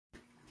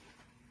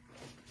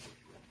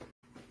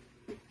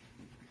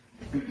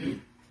Hello,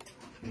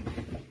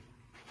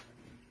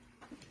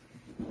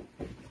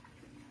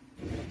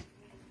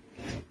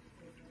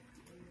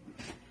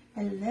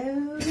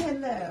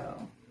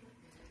 hello.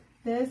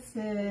 This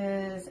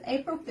is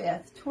April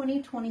 5th,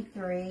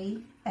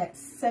 2023 at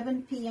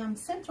 7 p.m.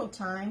 Central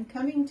Time,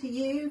 coming to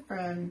you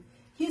from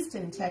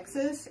Houston,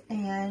 Texas,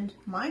 and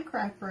my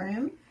craft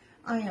room.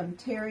 I am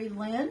Terry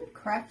Lynn,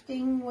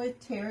 Crafting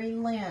with Terry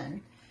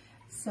Lynn.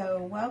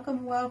 So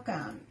welcome,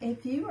 welcome.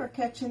 If you are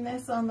catching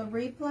this on the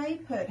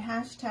replay, put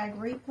hashtag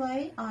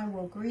replay. I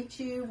will greet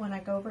you when I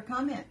go over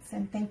comments.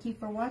 And thank you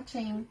for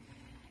watching,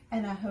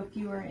 and I hope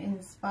you are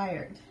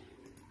inspired.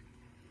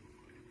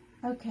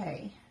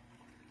 Okay,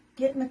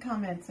 getting the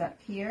comments up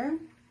here.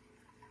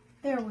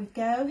 There we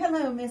go.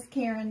 Hello, Miss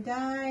Karen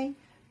Dye.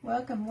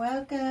 Welcome,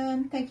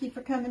 welcome. Thank you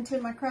for coming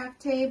to my craft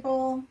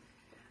table.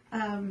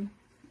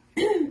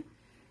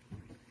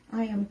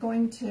 I am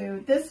going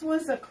to, this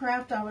was a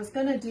craft I was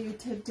going to do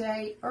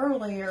today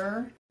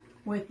earlier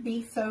with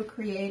Be So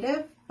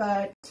Creative,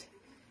 but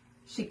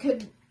she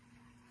couldn't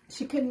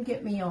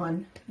get me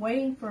on.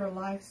 Waiting for a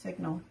live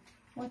signal.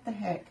 What the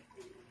heck?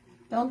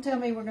 Don't tell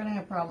me we're going to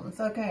have problems.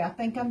 Okay, I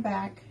think I'm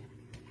back.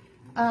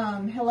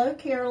 Hello,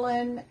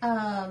 Carolyn.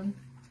 And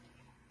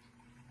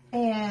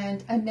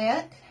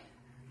Annette.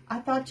 I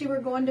thought you were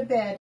going to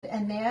bed,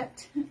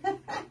 Annette.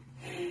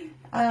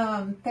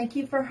 Thank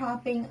you for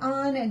hopping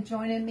on and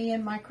joining me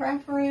in my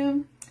craft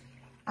room.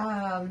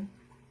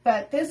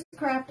 But this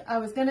craft I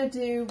was going to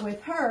do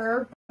with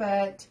her,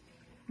 but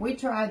we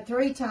tried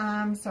 3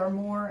 times or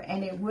more,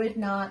 and it would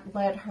not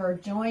let her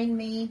join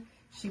me.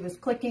 She was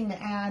clicking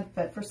the ad,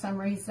 but for some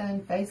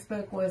reason,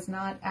 Facebook was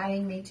not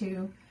adding me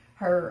to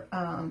her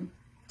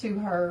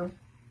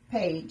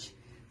page.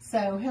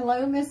 So,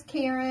 hello, Miss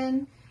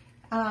Karen.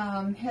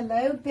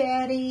 Hello,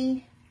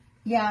 Betty.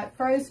 Yeah, it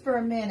froze for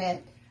a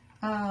minute.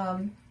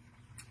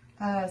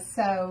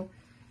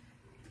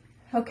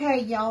 Okay,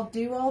 y'all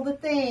do all the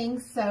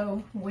things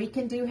so we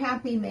can do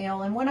Happy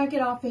Mail. And when I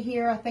get off of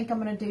here, I think I'm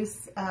going to do,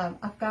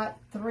 I've got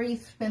 3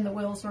 spin the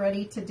wheels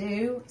ready to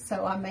do,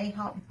 so I may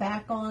hop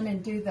back on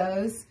and do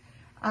those,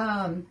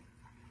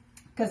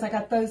 because I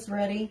got those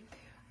ready.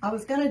 I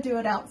was going to do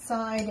it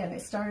outside, and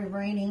it started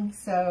raining,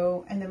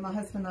 so, and then my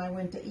husband and I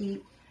went to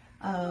eat,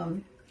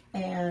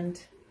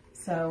 and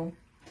so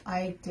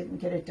I didn't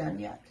get it done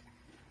yet.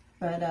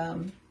 But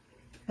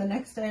the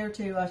next day or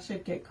 2, I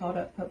should get caught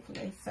up,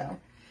 hopefully, so.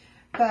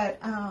 But,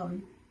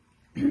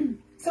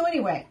 so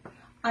anyway,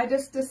 I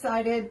just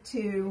decided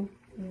to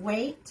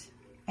wait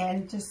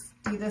and just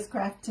do this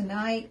craft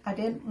tonight. I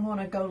didn't want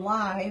to go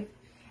live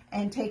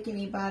and take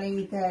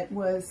anybody that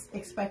was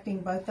expecting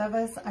both of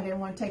us. I didn't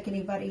want to take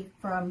anybody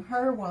from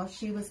her while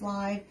she was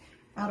live,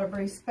 out of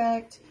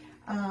respect.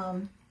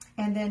 And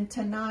then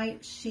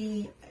tonight,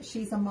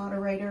 she's a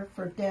moderator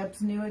for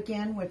Deb's New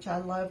Again, which I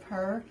love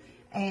her.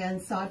 And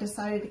so I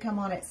decided to come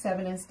on at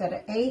 7 instead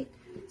of 8.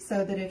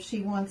 So that if she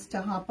wants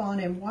to hop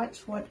on and watch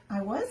what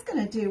I was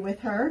going to do with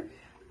her,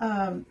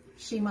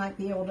 she might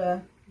be able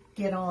to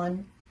get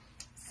on.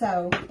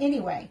 So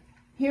anyway,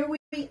 here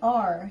we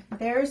are.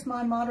 There's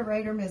my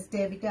moderator, Miss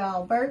Debbie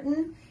Dowell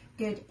Burton.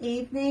 Good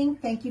evening.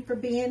 Thank you for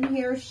being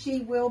here. She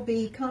will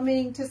be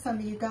commenting to some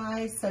of you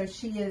guys, so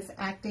she is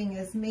acting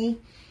as me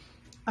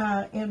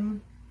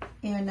in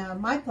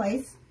my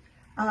place.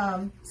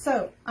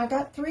 So I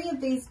got 3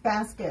 of these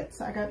baskets.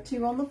 I got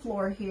 2 on the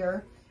floor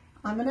here.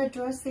 I'm going to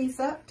dress these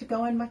up to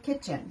go in my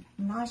kitchen.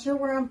 I'm not sure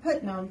where I'm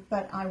putting them,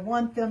 but I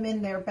want them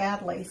in there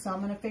badly. So I'm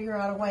going to figure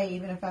out a way,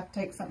 even if I have to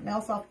take something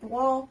else off the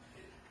wall.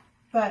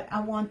 But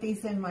I want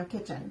these in my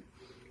kitchen.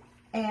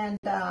 And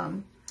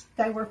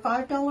they were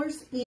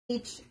 $5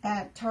 each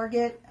at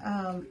Target.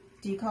 Do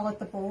you call it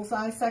the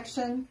bullseye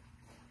section?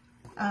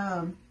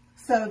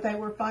 So they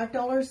were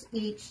 $5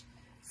 each.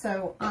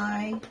 So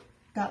I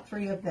got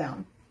 3 of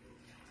them.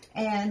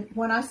 And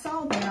when I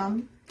saw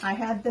them, I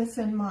had this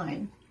in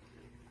mind.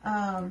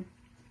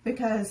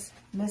 Because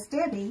Miss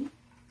Debbie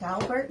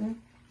Dowell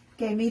Burton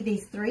gave me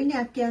these 3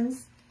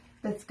 napkins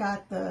that's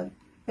got the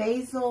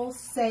basil,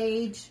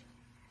 sage,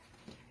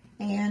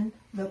 and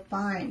the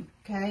thyme,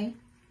 okay?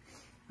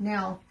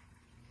 Now,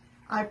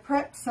 I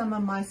prepped some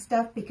of my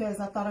stuff because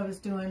I thought I was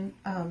doing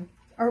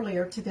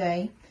earlier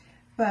today,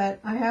 but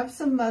I have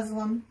some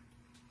muslin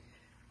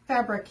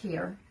fabric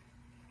here.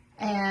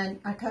 And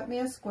I cut me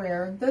a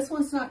square. This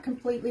one's not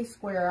completely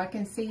square. I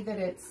can see that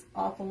it's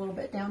off a little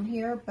bit down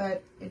here,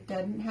 but it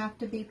doesn't have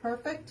to be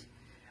perfect.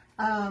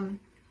 And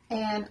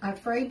I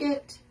frayed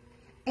it.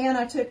 And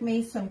I took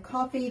me some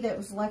coffee that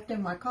was left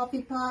in my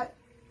coffee pot.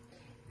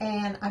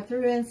 And I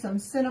threw in some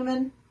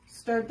cinnamon,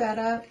 stirred that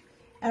up.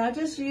 And I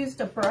just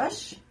used a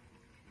brush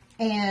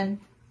and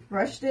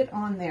brushed it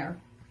on there,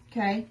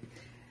 okay?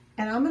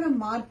 And I'm going to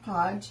Mod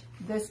Podge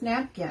this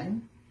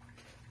napkin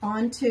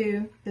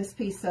onto this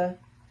piece of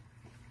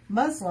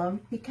muslin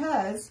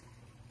because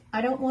I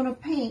don't want to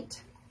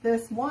paint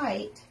this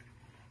white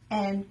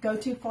and go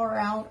too far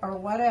out or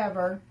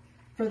whatever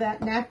for that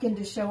napkin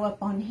to show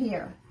up on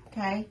here,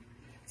 okay?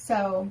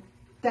 So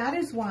that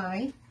is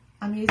why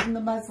I'm using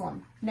the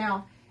muslin.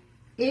 Now,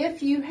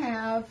 if you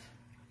have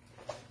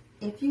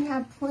if you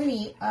have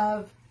plenty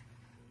of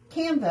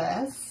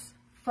canvas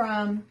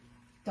from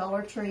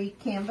Dollar Tree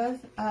canvas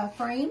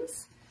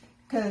frames,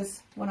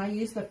 because when I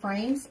use the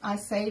frames, I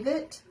save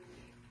it.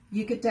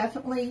 You could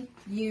definitely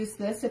use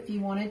this if you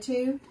wanted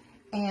to,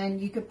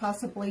 and you could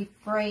possibly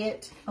fray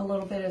it a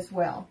little bit as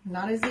well.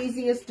 Not as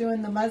easy as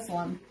doing the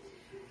muslin.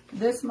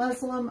 This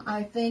muslin,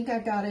 I think I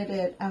got it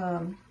at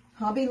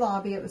Hobby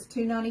Lobby. It was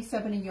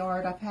 $2.97 a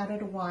yard. I've had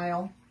it a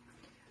while.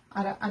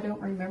 I don't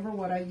remember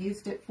what I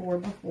used it for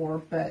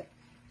before, but,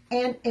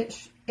 and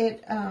it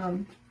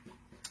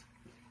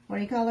what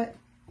do you call it?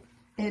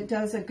 It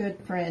does a good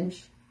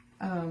fringe,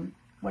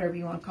 whatever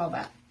you want to call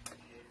that.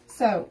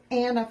 So,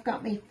 and I've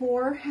got me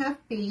 4 half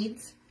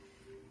beads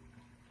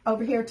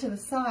over here to the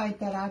side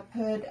that I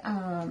put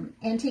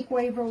Antique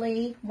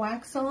Waverly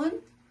wax on,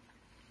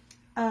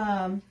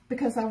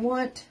 because I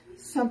want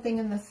something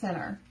in the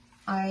center.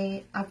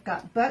 I've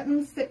got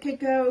buttons that could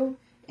go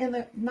in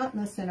the, not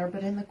in the center,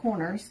 but in the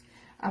corners.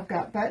 I've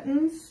got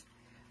buttons.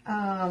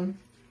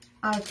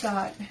 I've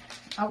got,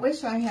 I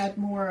wish I had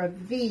more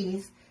of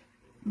these.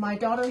 My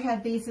daughter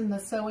had these in the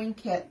sewing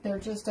kit. They're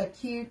just a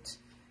cute,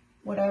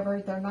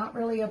 whatever. They're not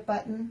really a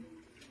button.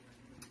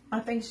 I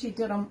think she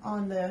did them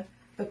on the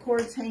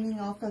cords hanging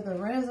off of the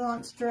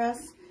Renaissance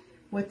dress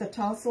with the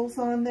tassels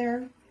on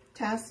there.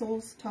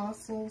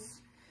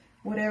 Tassels,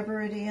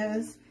 whatever it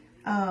is.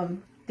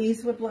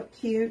 These would look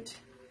cute.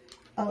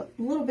 A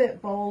little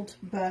bit bold,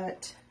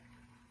 but,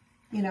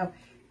 you know,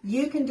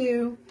 you can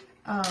do,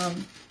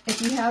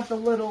 if you have the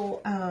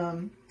little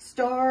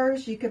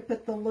stars, you could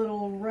put the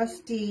little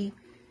rusty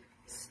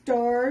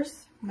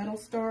stars, metal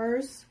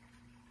stars,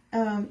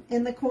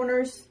 in the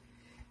corners.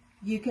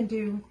 You can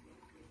do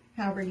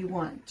however you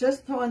want.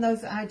 Just throwing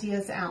those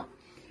ideas out.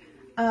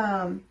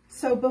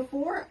 So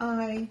before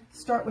I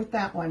start with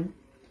that one,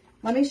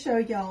 let me show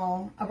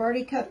y'all.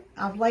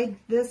 I've laid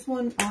this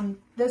one on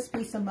this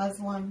piece of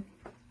muslin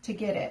to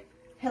get it.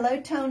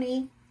 Hello,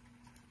 Tony.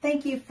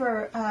 Thank you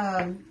for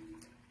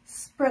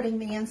spreading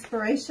the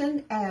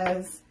inspiration,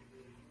 as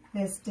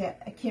Ms.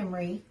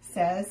 Kimry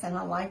says, and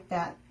I like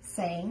that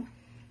saying.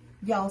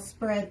 Y'all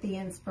spread the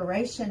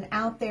inspiration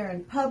out there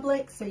in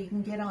public so you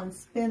can get on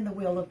Spin the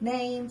Wheel of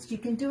Names. You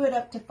can do it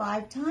up to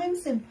 5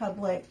 times in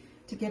public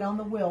to get on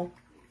the wheel.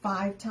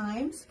 5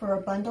 times for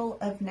a bundle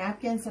of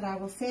napkins that I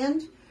will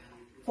send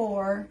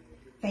for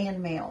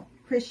fan mail,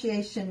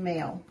 appreciation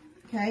mail,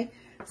 okay?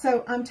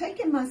 So I'm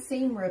taking my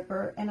seam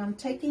ripper and I'm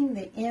taking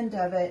the end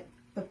of it,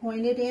 the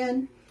pointed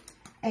end,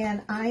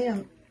 and I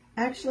am,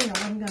 actually, no,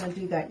 I'm going to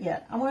do that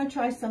yet. I want to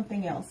try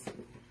something else.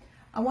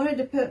 I wanted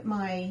to put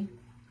my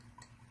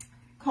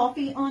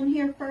coffee on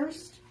here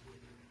first.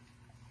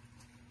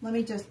 Let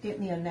me just get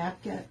me a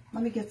napkin.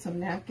 Let me get some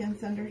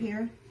napkins under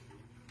here.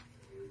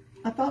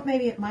 I thought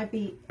maybe it might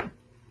be,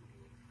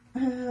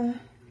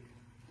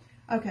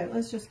 okay,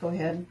 let's just go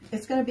ahead.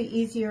 It's going to be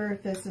easier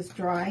if this is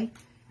dry.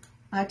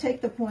 I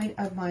take the point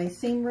of my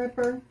seam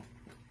ripper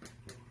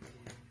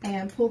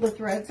and pull the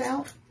threads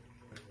out.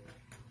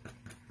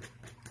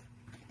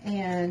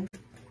 And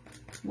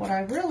what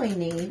I really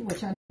need,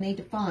 which I need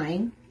to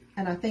find,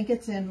 and I think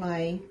it's in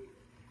my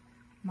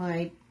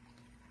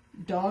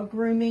dog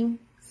grooming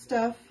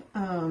stuff,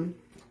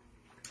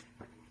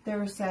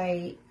 there's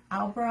a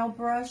eyebrow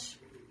brush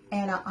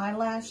and an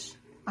eyelash.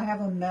 I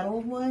have a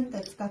metal one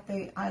that's got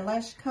the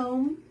eyelash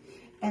comb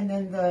and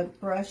then the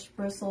brush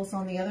bristles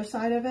on the other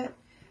side of it.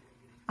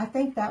 I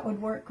think that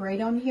would work great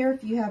on here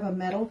if you have a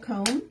metal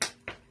comb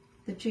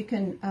that you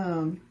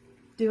can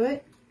do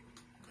it,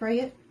 fray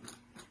it,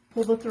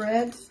 pull the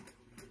threads.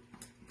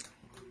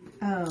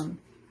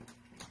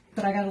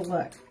 But I gotta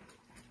look.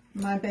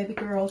 My baby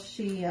girl,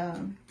 she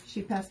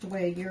passed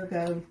away a year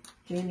ago,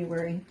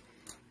 January,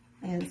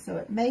 and so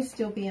it may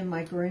still be in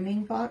my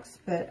grooming box,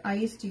 but I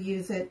used to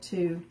use it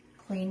to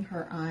clean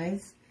her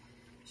eyes.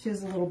 She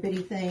was a little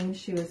bitty thing.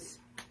 She was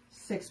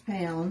 6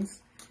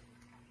 pounds,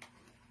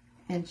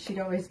 and she'd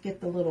always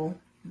get the little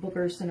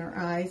boogers in her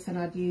eyes, and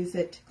I'd use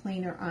it to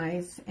clean her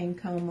eyes and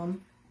comb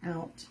them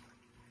out.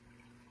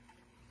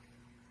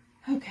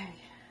 Okay,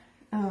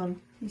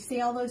 you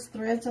see all those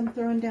threads I'm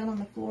throwing down on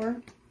the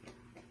floor?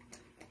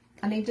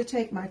 I need to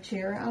take my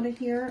chair out of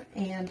here,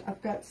 and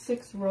I've got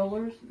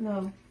 4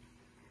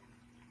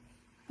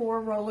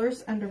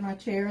 rollers under my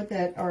chair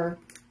that are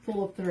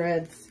full of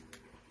threads.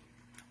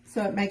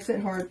 So it makes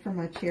it hard for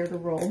my chair to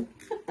roll.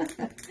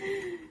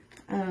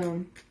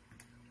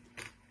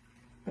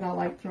 But I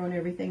like throwing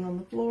everything on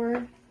the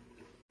floor.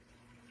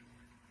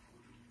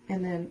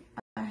 And then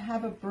I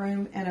have a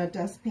broom and a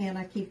dustpan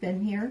I keep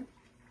in here.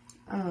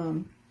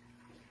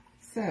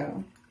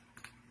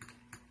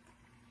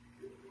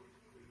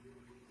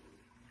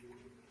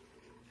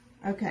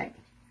 Okay,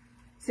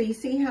 so you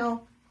see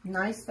how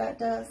nice that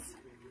does?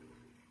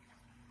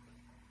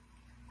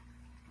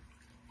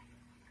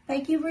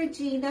 Thank you,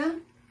 Regina,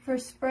 for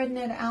spreading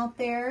it out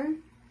there.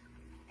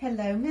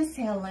 Hello, Miss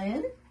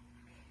Helen.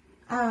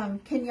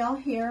 Can y'all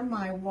hear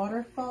my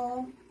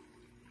waterfall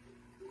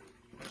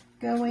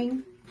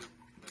going?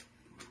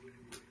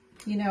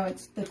 You know,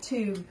 it's the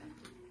tube.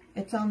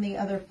 It's on the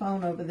other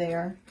phone over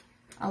there.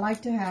 I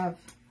like to have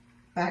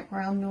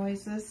background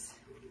noises.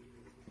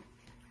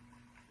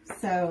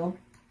 So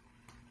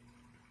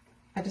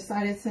I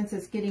decided, since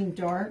it's getting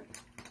dark,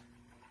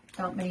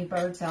 not many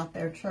birds out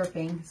there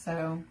chirping,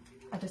 so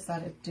I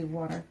decided to do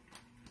water.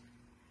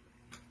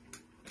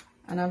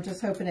 And I'm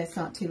just hoping it's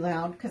not too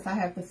loud, because I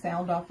have the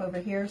sound off over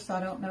here, so I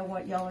don't know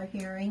what y'all are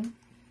hearing.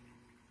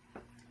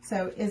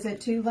 So is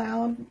it too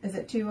loud? Is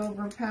it too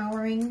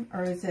overpowering?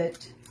 Or is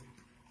it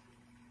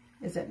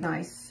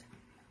nice?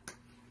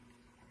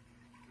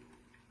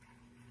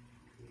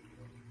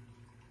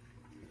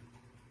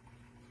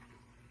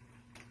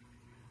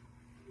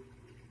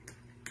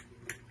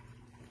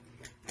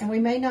 And we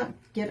may not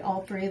get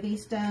all 3 of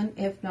these done.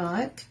 If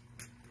not,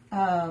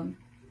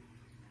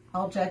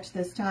 I'll judge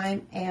this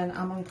time, and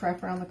I'm on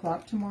Craft Around the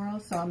Clock tomorrow,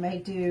 so I may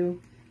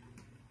do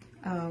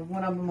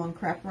one of them on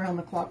Craft Around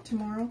the Clock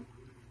tomorrow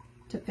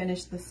to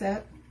finish the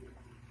set.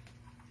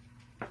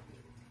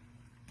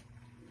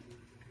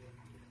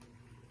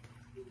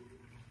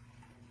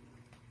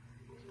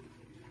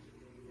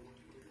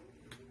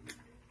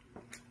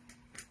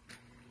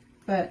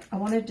 But I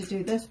wanted to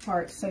do this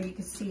part so you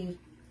can see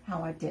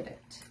how I did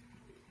it.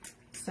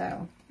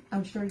 So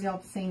I'm sure y'all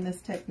have seen this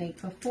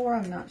technique before.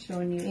 I'm not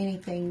showing you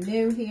anything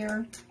new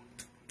here.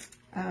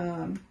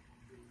 And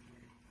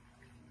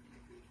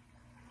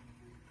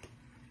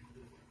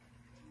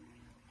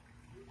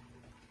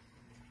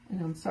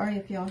I'm sorry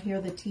if y'all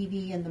hear the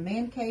TV in the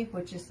man cave,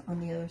 which is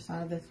on the other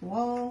side of this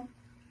wall.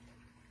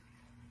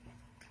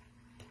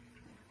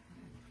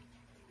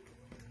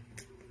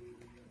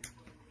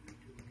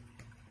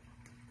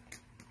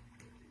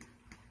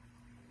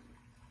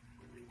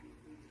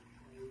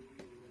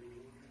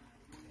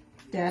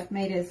 Dad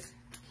made his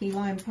key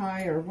lime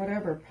pie or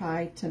whatever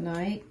pie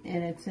tonight,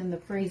 and it's in the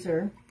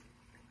freezer.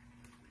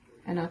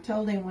 And I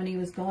told him when he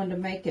was going to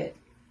make it,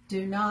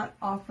 do not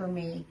offer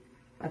me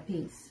a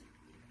piece,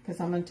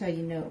 because I'm going to tell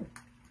you no.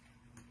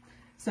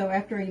 So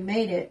after he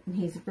made it, and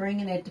he's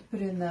bringing it to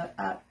put in the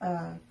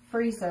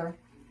freezer,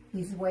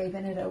 he's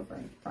waving it over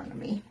in front of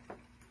me.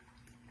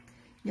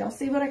 Y'all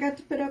see what I got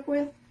to put up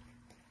with?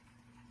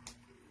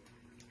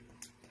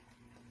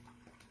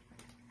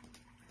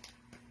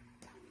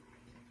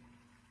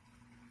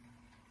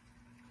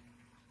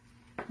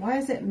 Why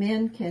is it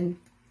men can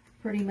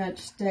pretty much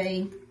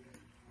stay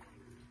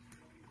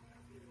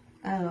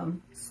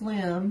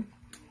slim?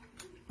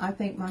 I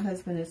think my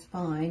husband is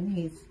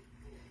fine.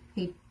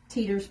 He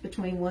teeters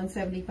between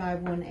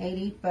 175,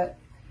 180, but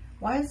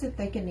why is it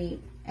they can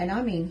eat? And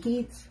I mean, he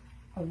eats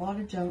a lot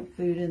of junk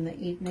food in the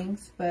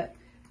evenings, but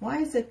why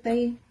is it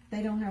they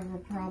don't have a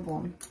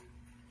problem?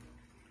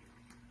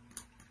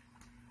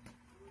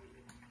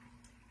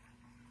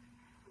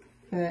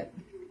 But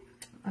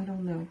I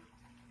don't know.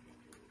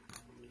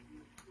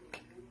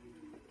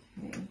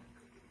 Okay.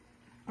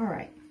 All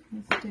right,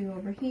 let's do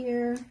over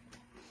here.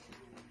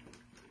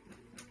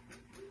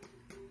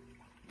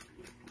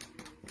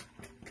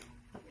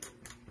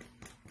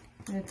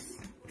 It's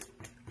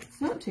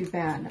not too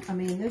bad. I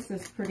mean, this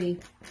is pretty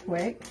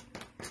quick.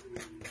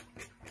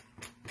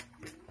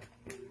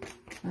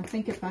 I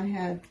think if I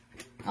had,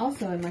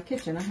 also in my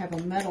kitchen, I have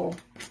a metal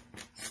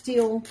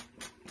steel,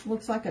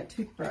 looks like a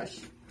toothbrush.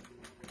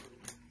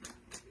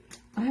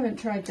 I haven't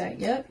tried that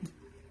yet.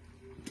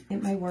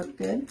 It may work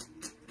good,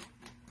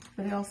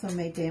 but it also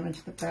may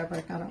damage the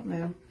fabric. I don't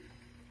know.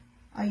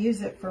 I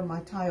use it for my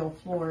tile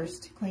floors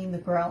to clean the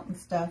grout and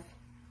stuff.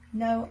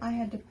 No, I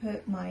had to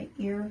put my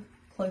ear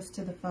close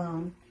to the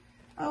phone.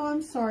 Oh,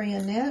 I'm sorry,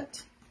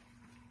 Annette.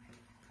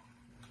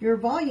 Your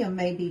volume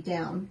may be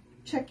down.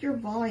 Check your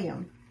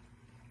volume.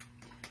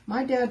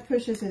 My dad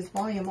pushes his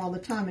volume all the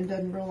time and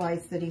doesn't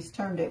realize that he's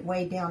turned it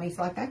way down. He's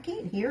like, I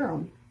can't hear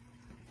him.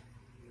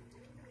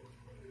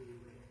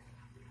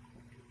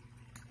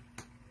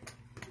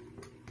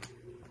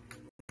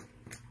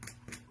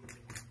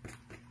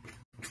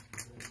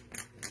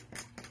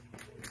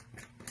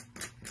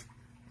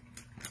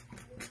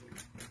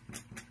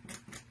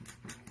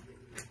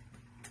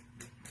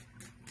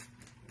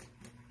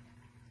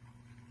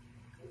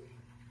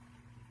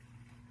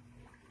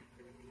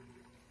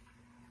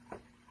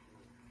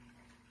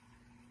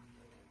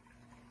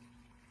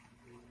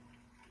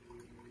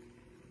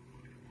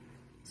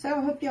 So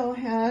I hope y'all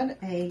had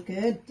a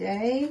good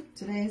day.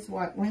 Today's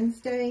what,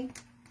 Wednesday?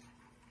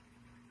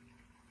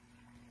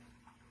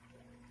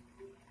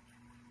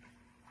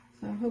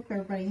 So I hope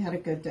everybody had a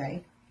good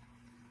day.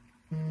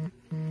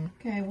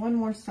 Okay, one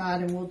more side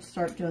and we'll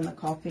start doing the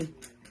coffee.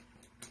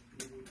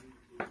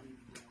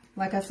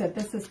 Like I said,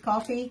 this is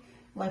coffee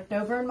left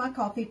over in my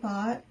coffee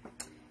pot.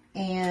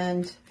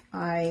 And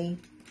I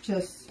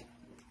just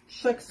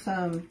shook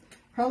some,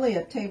 probably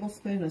a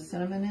tablespoon of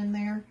cinnamon in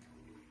there.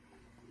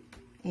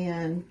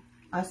 And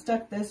I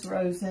stuck this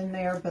rose in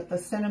there, but the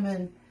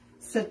cinnamon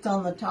sits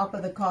on the top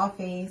of the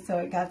coffee, so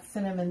it got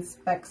cinnamon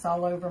specks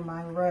all over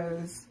my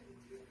rose.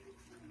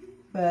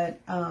 But,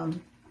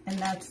 and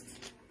that's,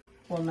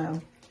 well,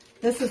 no.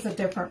 This is a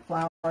different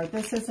flower.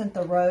 This isn't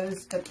the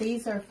rose, but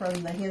these are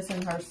from the his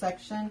and her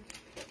section.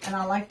 And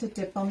I like to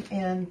dip them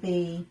in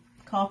the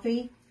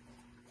coffee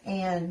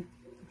and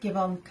give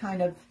them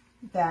kind of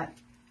that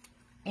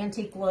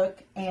antique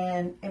look,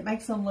 and it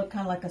makes them look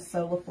kind of like a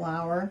solar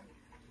flower.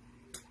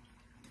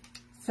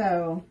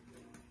 So,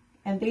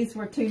 and these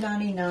were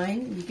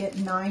 $2.99. You get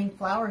 9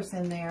 flowers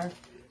in there.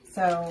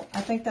 So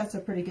I think that's a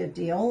pretty good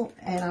deal.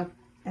 And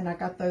I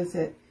got those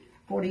at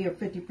 40 or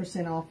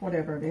 50% off,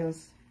 whatever it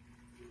is.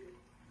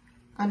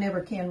 I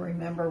never can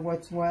remember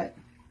what's what,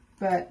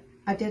 but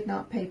I did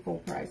not pay full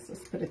price,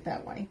 let's put it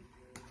that way.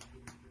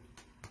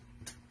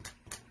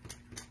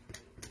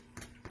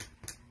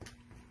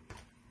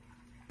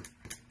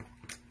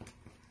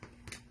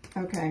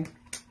 Okay.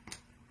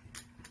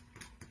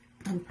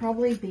 I'm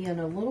probably being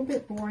a little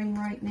bit boring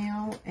right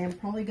now and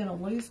probably going to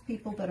lose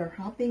people that are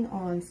hopping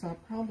on, so I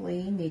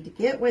probably need to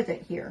get with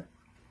it here.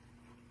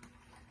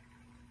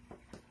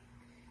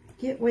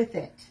 Get with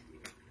it.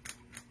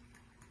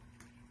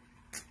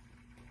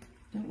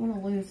 Don't want to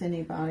lose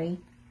anybody.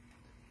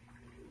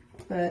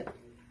 But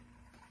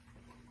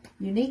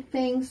unique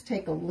things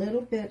take a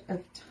little bit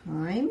of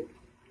time.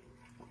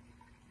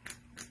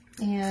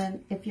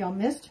 And if y'all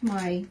missed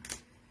my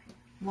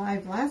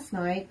live last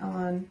night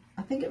on,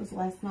 I think it was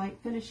last night,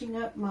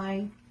 finishing up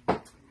my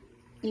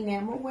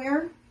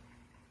enamelware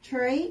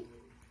tray,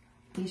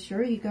 be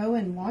sure you go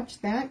and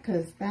watch that,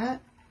 because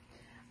that,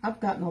 I've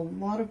gotten a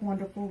lot of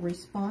wonderful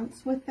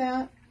response with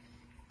that,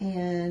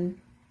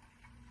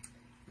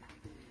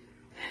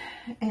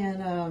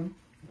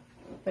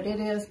 but it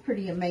is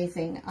pretty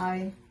amazing.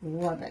 I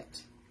love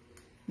it.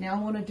 Now I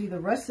want to do the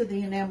rest of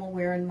the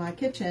enamelware in my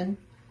kitchen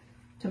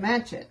to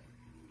match it.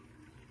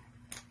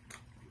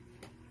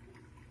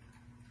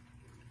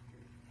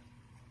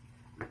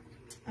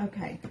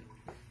 Okay.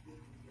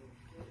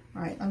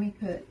 All right, let me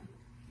put,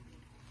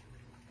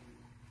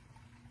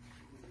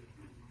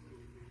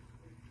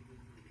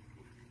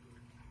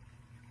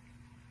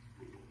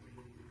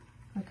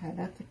 okay,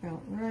 that's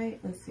about right.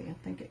 Let's see, I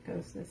think it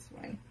goes this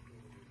way.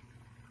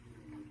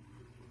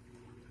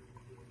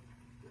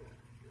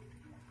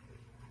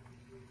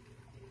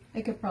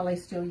 I could probably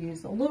still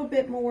use a little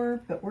bit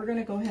more, but we're going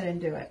to go ahead and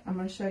do it. I'm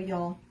going to show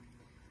y'all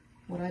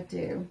what I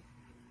do.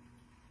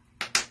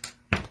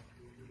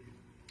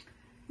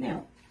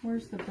 Now,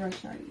 where's the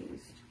brush I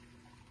used?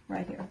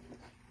 Right here.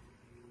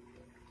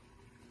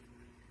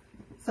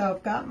 So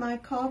I've got my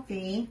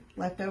coffee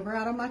left over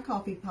out of my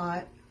coffee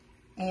pot,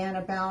 and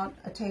about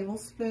a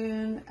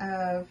tablespoon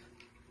of,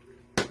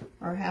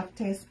 or half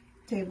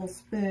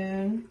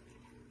tablespoon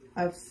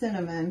of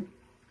cinnamon.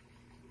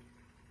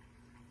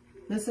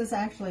 This is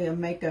actually a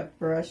makeup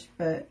brush,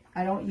 but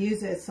I don't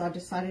use it, so I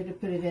decided to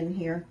put it in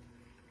here.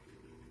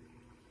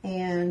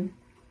 And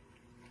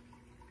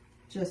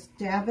just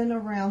dabbing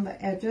around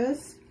the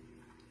edges.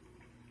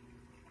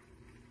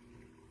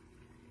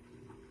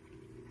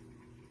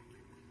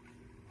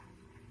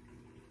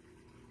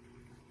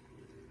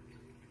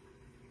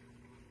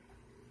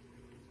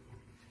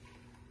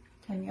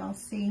 Can y'all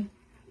see?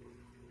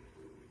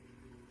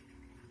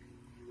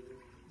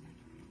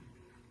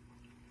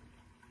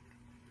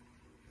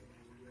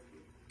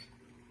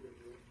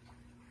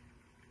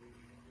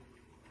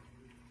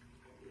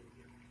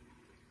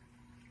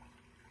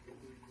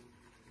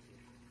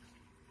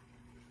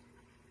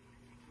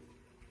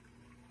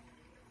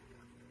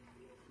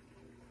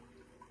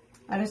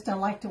 I just don't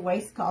like to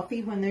waste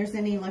coffee when there's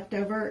any left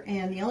over,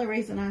 and the only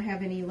reason I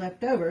have any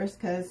left over is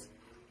because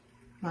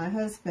my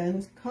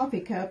husband's coffee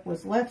cup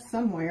was left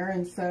somewhere,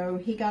 and so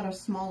he got a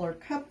smaller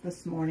cup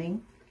this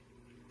morning.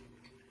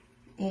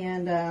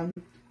 And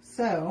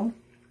so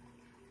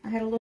I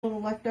had a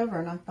little left over,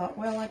 and I thought,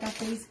 well, I got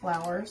these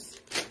flowers.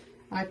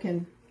 I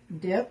can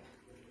dip.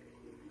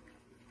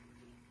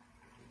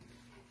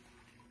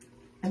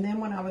 And then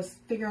when I was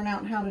figuring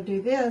out how to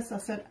do this, I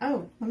said,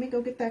 oh, let me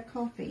go get that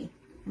coffee.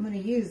 I'm going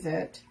to use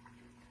it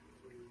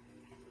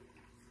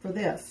for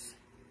this,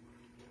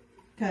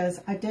 because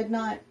I did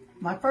not,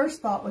 my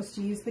first thought was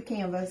to use the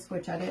canvas,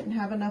 which I didn't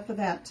have enough of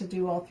that to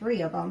do all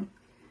 3 of them.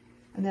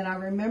 And then I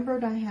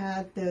remembered I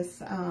had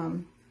this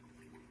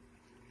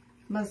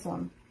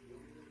muslin.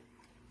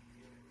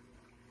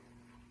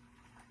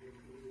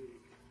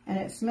 And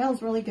it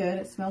smells really good.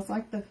 It smells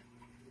like the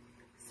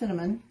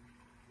cinnamon.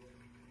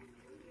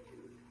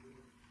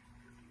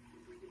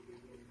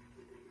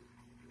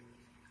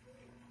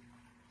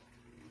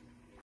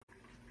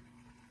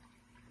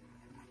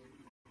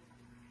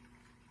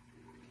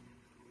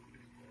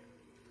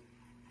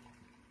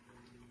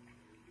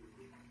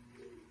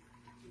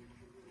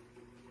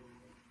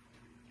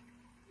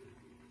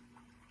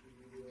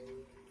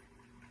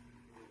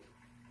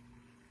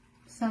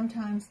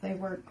 Sometimes they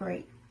work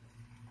great.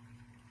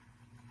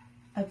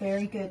 A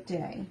very good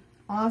day.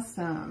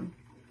 Awesome.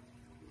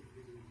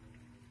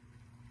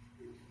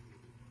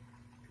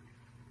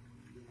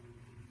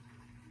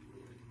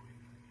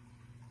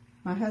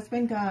 My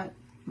husband got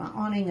my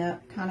awning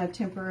up kind of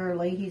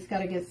temporarily. He's got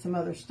to get some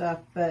other stuff,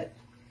 but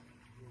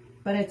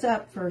it's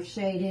up for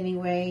shade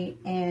anyway,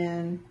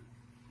 and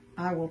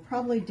I will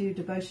probably do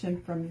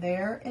devotion from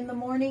there in the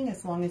morning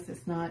as long as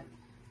it's not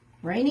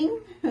raining.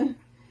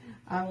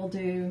 I will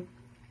do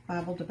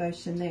Bible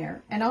devotion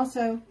there. And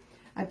also,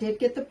 I did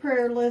get the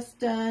prayer list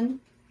done.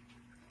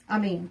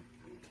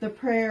 The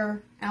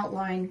prayer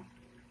outline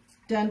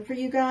done for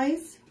you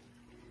guys.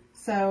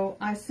 So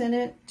I sent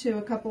it to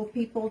a couple of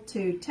people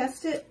to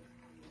test it,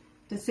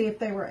 to see if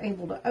they were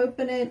able to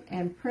open it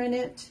and print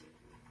it.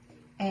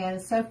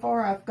 And so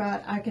far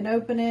I can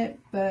open it,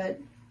 but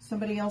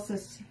somebody else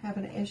is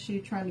having an issue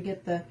trying to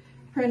get the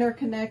printer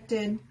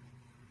connected.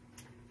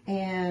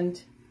 And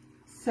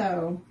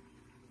so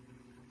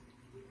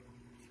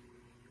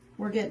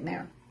we're getting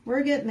there.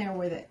 We're getting there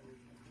with it.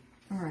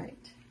 All right.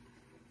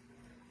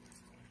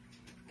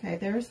 Okay,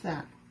 there's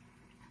that.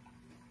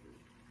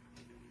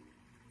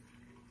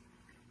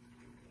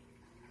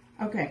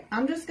 Okay,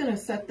 I'm just going to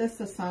set this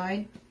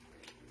aside.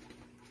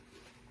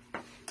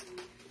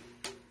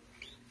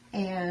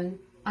 And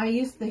I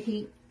used the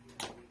heat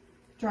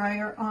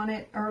dryer on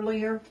it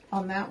earlier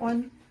on that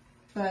one,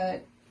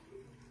 but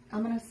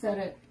I'm going to set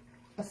it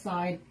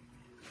aside.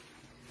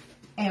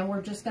 And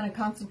we're just going to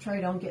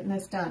concentrate on getting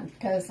this done,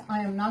 because I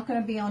am not going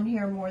to be on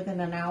here more than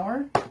an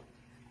hour,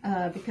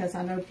 because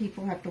I know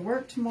people have to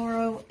work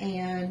tomorrow,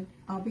 and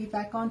I'll be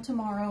back on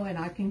tomorrow, and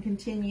I can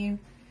continue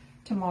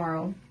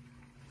tomorrow.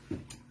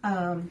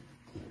 And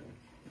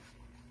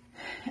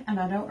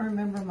I don't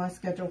remember my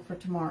schedule for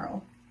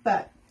tomorrow,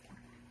 but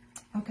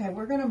okay,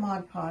 we're going to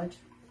Mod Podge,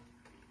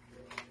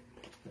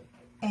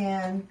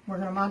 and we're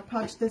going to Mod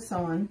Podge this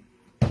on,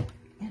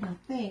 and I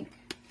think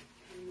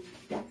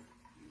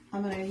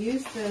I'm going to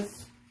use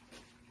this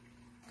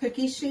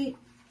cookie sheet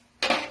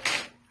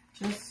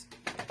just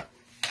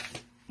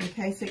in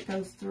case it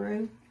goes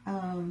through.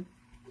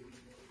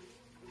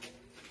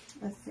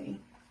 Let's see.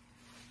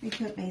 Let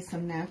me put me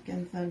some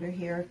napkins under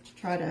here to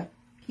try to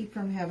keep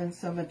from having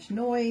so much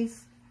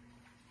noise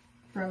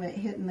from it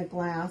hitting the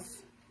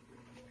glass.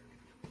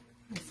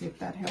 Let's see if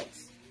that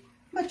helps.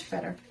 Much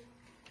better.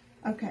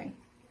 Okay.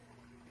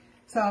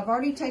 So I've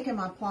already taken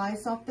my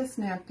plies off this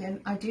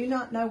napkin. I do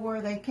not know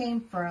where they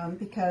came from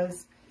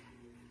because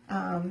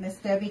Miss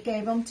Debbie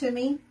gave them to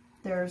me.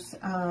 There's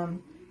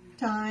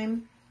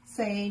thyme,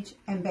 sage,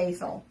 and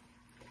basil.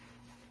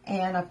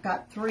 And I've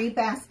got 3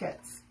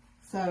 baskets.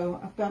 So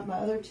I've got my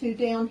other 2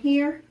 down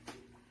here.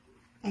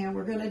 And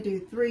we're going to do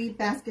 3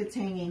 baskets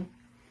hanging.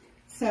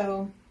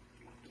 So,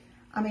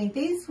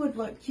 these would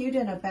look cute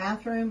in a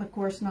bathroom. Of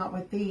course, not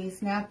with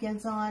these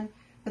napkins on.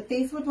 But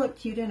these would look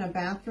cute in a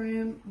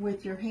bathroom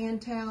with your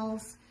hand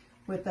towels,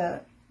 with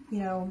a,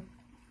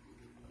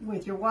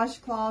 with your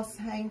washcloths,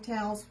 hang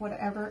towels,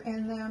 whatever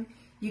in them.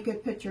 You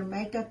could put your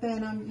makeup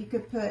in them. You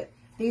could put,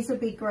 these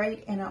would be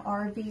great in an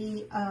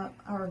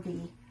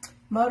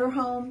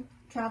motorhome,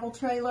 travel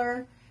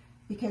trailer,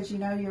 because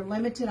you're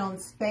limited on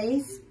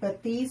space.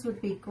 But these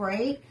would be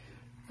great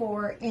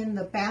for in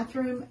the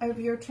bathroom of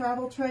your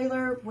travel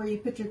trailer, where you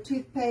put your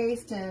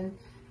toothpaste and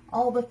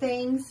all the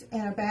things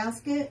in a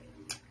basket.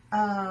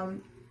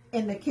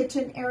 In the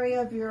kitchen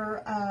area of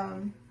your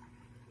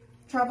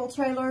travel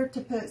trailer,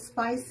 to put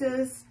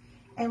spices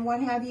and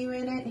what have you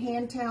in it,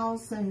 hand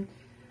towels. And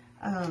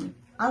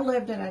I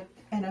lived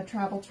in a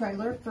travel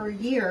trailer for a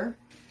year,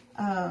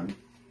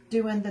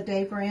 doing the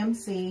Dave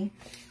Ramsey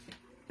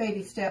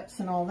baby steps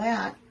and all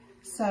that.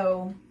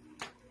 So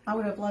I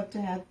would have loved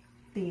to have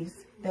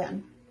these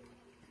then.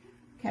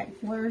 Okay,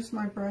 where's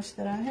my brush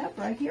that I have?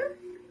 Right here.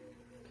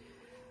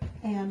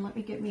 And let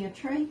me get me a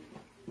tray.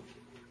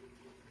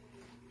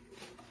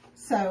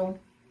 So,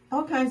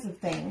 all kinds of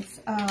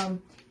things.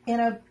 In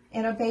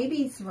a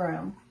baby's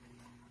room,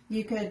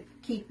 you could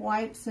keep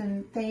wipes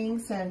and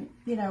things and,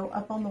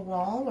 up on the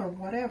wall or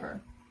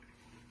whatever.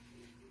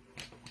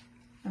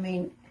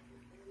 And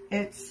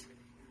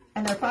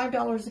they're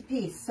 $5 a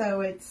piece,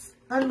 so it's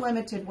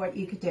unlimited what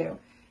you could do.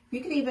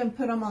 You could even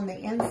put them on the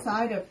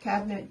inside of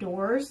cabinet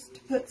doors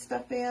to put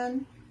stuff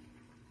in.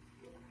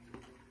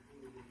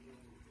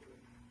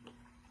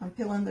 I'm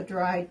peeling the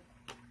dried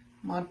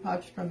Mod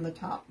Podge from the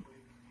top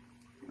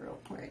real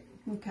quick.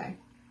 Okay.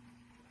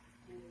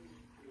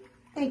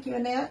 Thank you,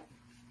 Annette.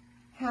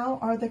 How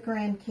are the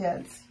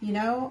grandkids?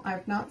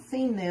 I've not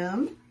seen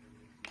them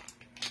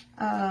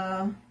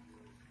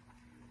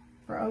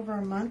for over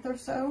a month or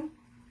so.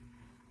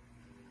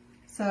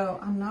 So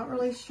I'm not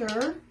really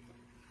sure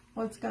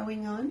what's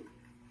going on.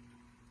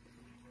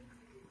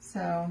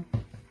 So,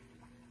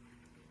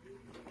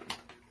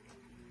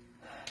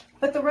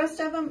 but the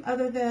rest of them,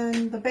 other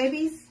than the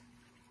babies,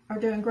 are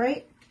doing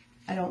great.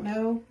 I don't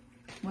know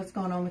what's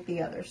going on with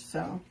the others,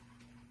 so.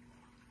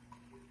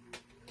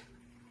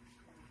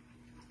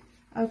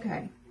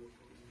 Okay.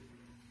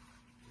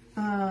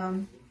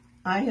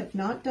 I have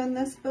not done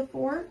this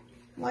before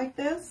like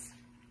this,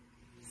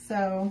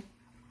 so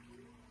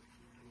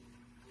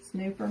it's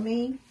new for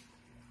me.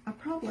 I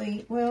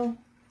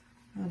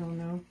don't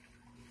know.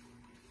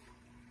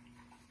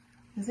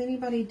 Has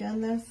anybody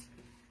done this?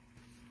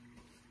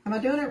 Am I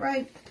doing it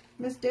right,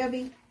 Miss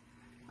Debbie?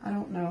 I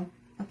don't know.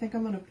 I think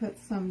I'm going to put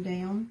some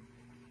down.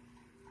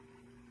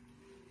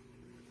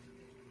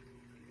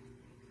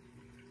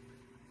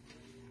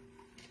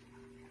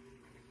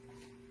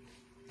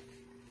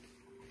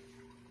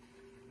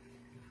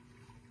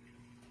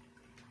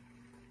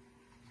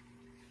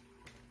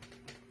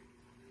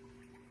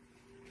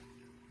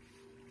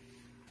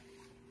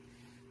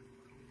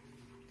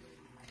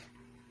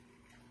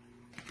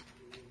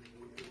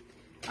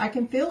 I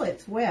can feel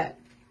it's wet,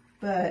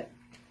 but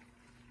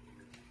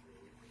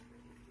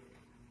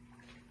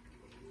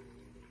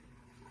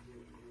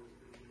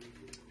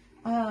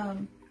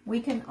we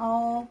can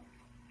all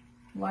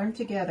learn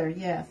together,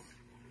 yes.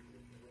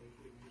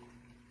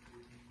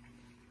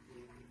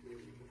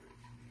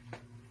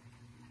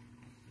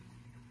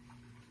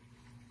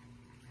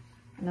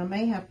 And I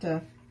may have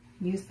to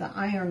use the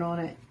iron on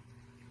it.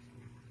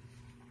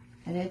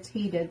 And it's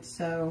heated,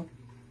 so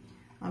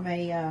I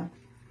may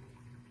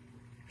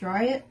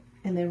dry it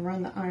and then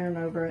run the iron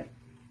over it.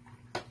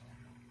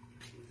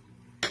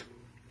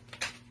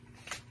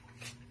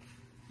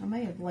 I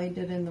may have laid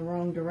it in the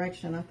wrong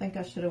direction. I think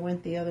I should have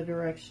went the other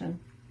direction.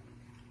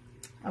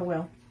 Oh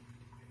well.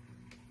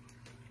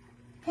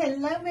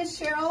 Hello, Miss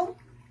Cheryl.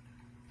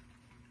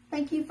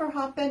 Thank you for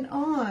hopping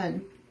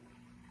on.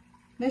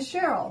 Miss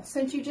Cheryl,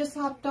 since you just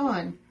hopped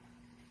on,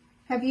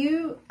 have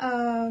you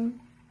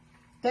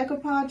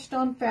decoupaged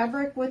on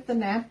fabric with the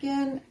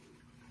napkin?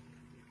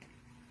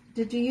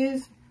 Did you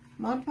use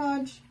Mod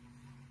Podge?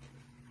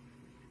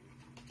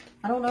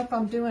 I don't know if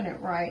I'm doing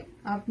it right.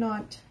 I've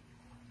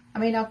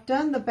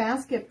done the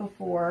basket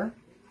before,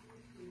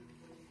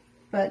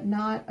 but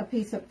not a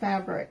piece of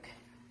fabric.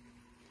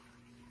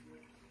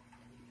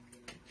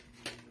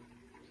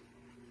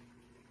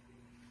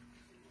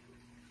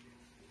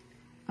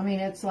 I mean,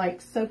 it's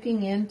like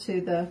soaking into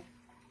the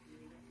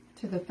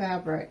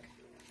fabric.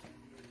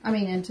 I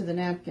mean, into the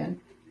napkin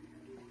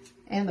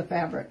and the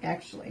fabric,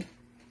 actually.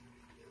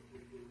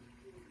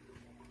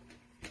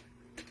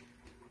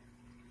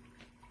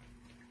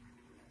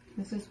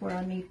 This is where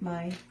I need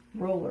my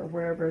roller,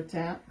 wherever it's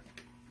at.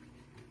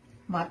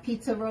 My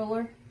pizza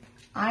roller.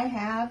 I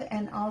have,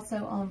 and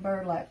also on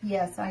burlap.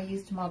 Yes, I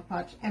used Mod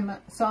Podge.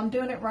 So I'm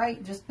doing it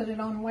right? Just put it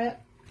on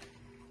wet?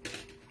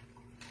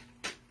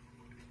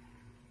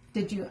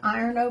 Did you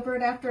iron over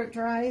it after it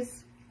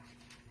dries?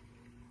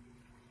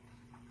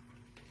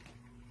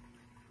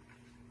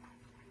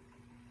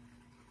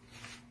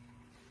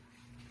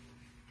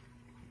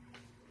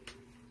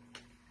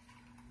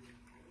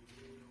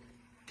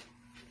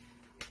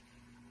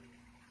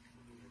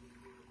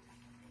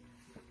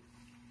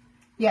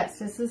 Yes,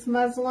 this is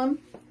muslin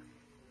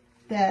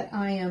that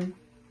I am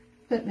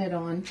putting it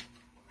on.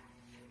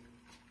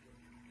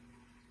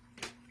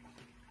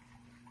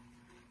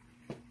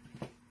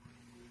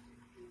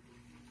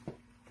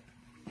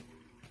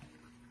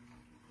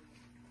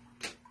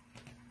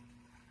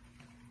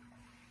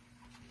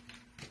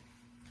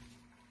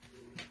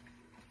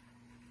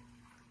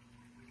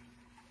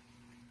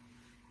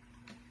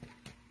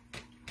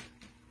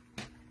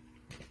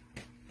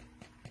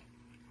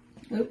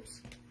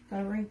 Oops, got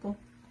a wrinkle.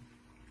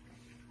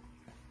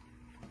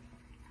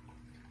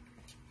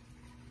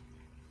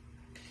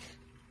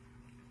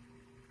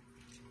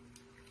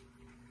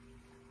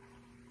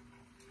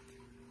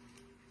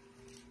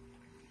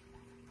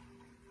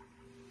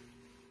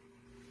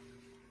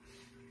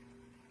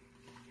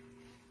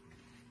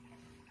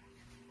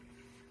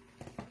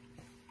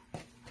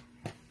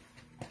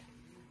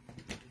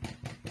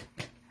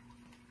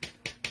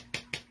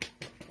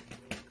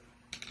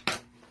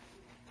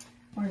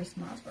 Where's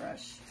my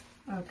brush?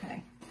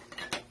 Okay.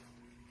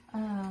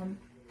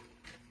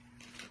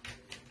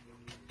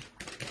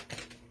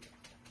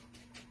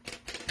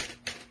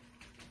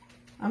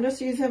 I'm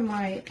just using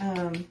my, I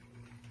don't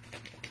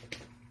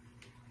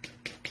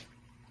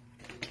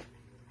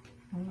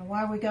know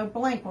why we go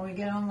blank when we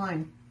get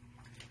online,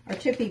 our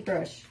chippy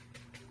brush.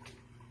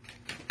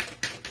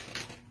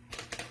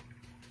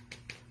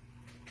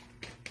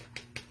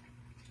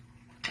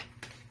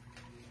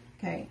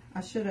 Okay,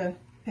 I should have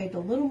paid a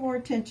little more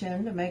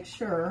attention to make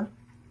sure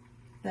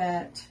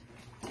that,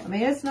 I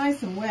mean, it's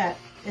nice and wet.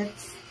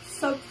 It's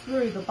soaked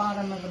through the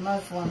bottom of the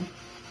muslin,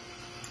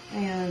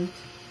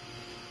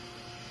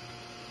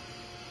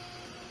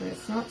 but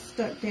it's not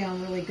stuck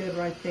down really good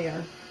right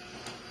there.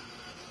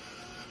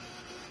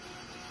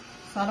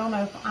 So I don't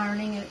know if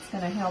ironing it's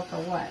going to help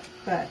or what,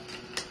 but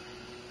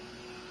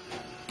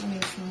I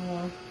need some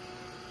more.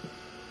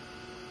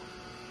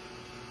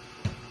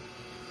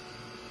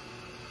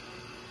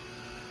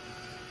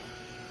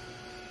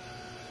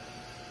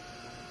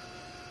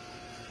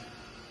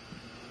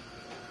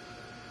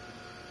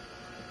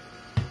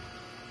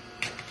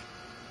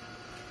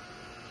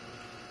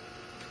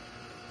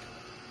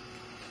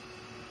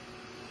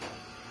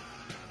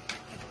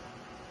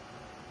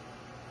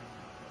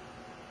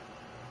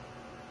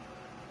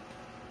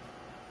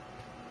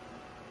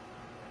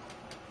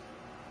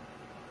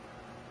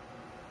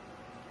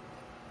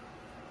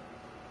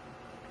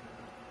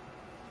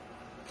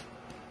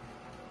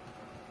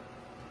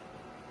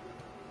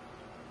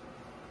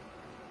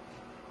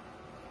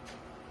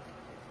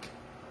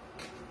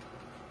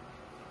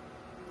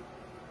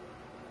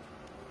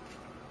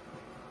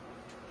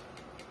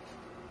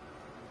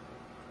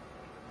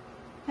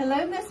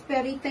 Hello, Miss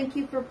Betty. Thank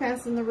you for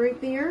passing the root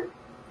beer.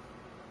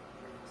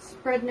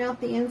 Spreading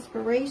out the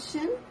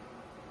inspiration.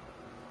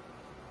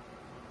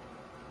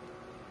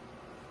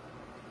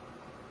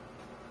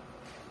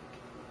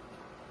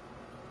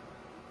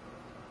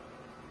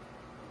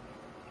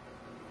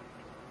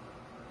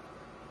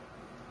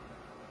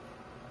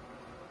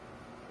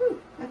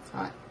 That's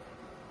hot.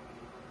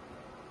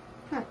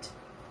 Hot.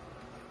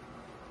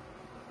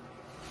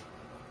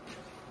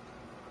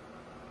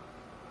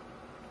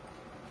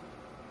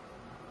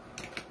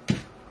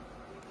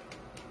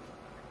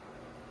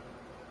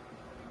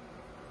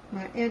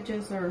 My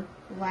edges are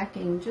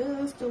lacking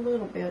just a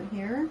little bit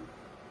here.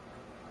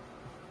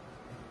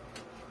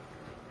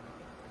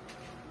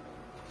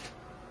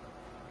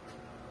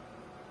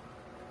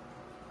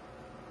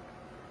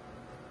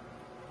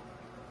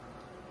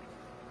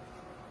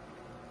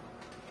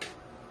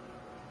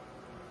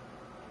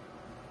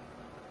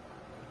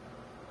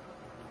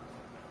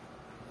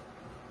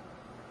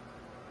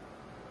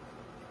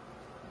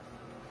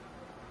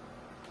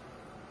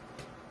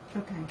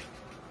 Okay.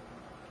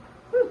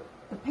 Whew,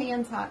 the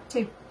pan's hot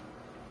too.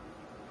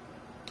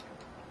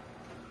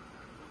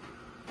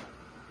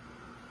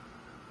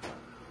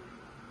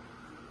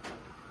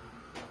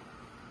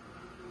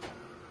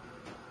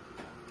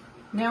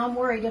 Now I'm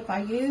worried if I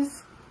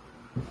use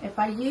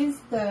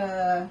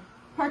the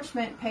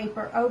parchment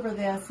paper over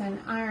this and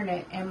iron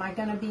it, am I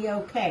going to be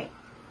okay?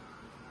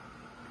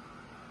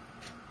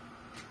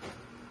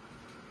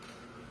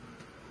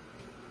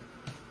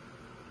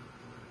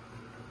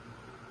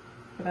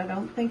 But I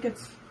don't think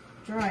it's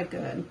dry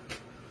good.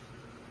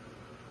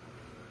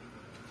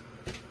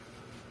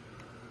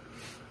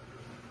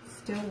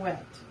 Still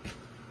wet.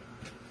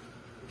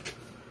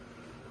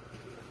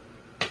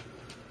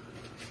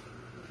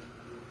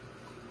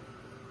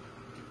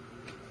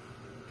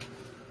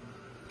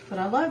 But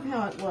I love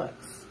how it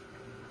looks.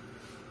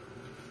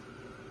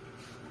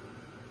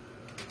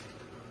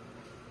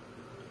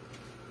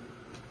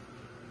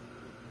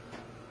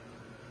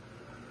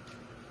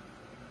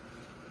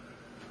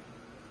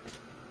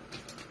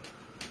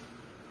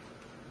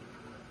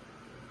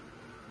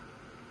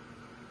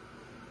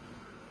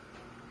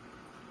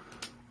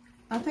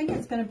 I think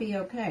it's going to be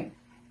okay.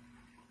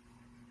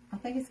 I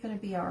think it's going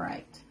to be all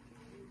right.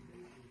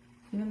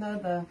 Even though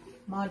the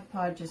Mod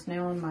Podge is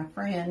now on my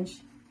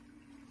fringe,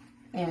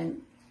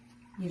 and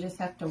you just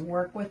have to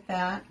work with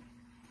that,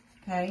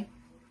 okay?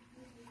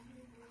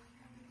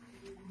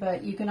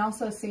 But you can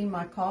also see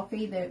my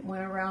coffee that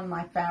went around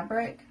my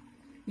fabric.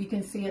 You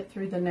can see it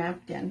through the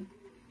napkin.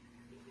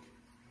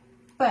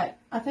 But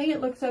I think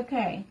it looks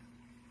okay.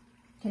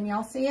 Can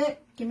y'all see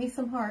it? Give me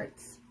some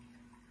hearts.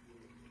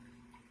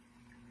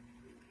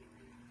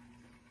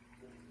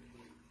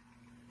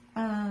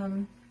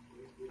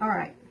 All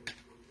right.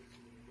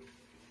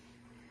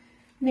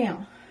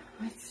 Now,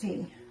 let's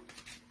see.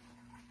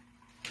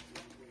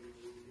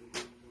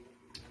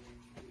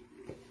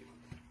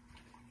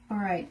 All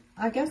right,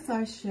 I guess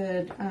I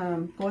should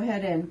go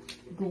ahead and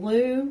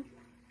glue.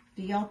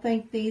 Do y'all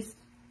think these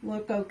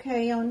look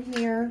okay on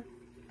here?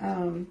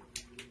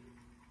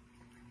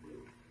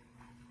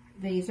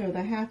 These are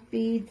the half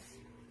beads.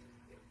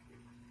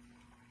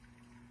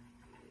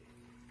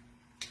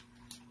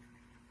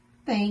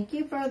 Thank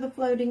you for the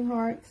floating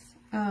hearts.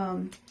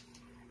 Do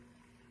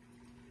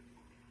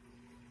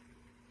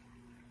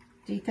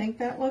you think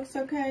that looks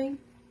okay?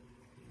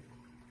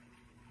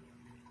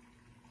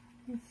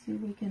 Let's see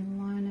if we can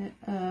line it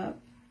up.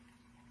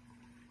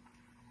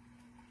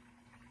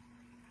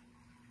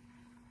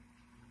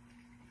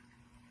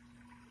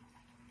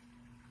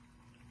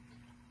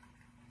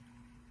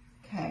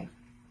 Okay.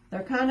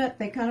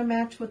 They kind of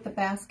match with the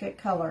basket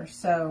color,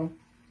 so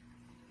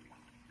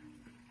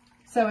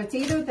it's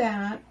either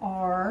that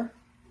or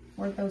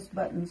where'd those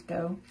buttons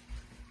go?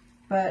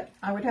 But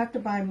I would have to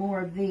buy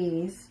more of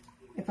these.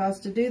 If I was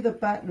to do the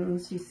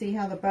buttons, you see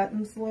how the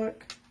buttons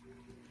look?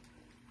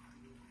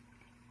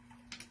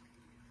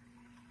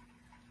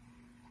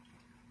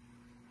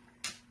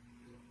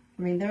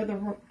 I mean,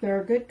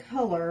 they're a good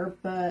color,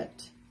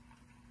 but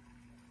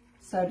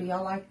so do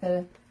y'all like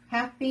the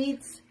half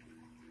beads?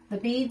 The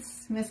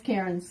beads, Miss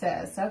Karen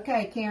says.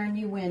 Okay, Karen,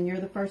 you win.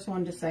 You're the first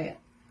one to say it.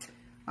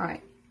 All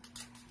right.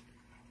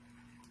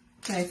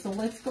 Okay, so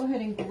let's go ahead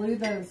and glue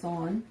those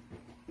on.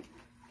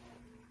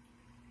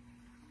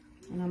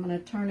 And I'm going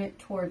to turn it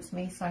towards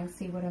me so I can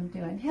see what I'm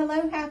doing.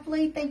 Hello,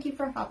 Halfly. Thank you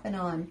for hopping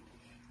on.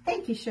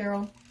 Thank you,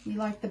 Cheryl. You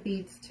like the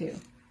beads, too.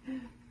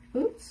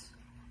 Oops.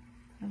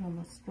 I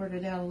almost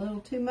squirted out a little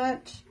too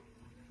much.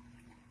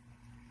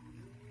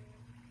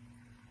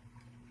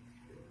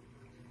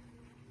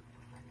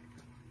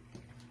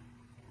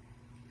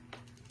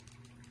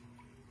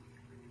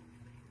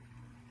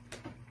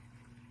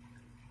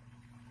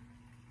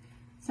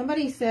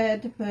 Somebody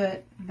said to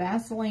put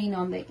Vaseline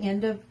on the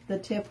end of the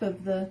tip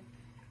of the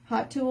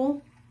hot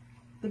tool,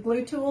 the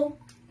glue tool,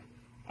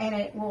 and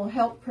it will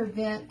help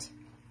prevent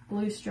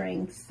glue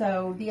strings.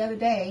 So the other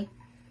day,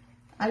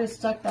 I just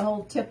stuck the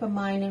whole tip of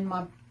mine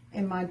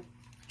in my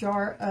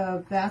jar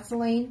of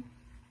Vaseline,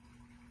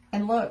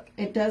 and look,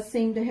 it does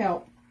seem to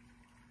help.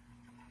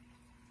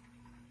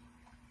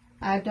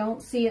 I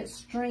don't see it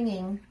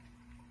stringing.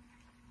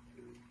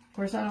 Of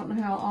course, I don't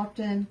know how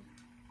often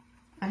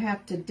I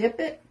have to dip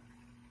it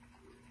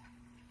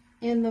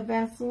in the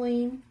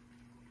Vaseline.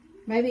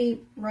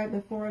 Maybe right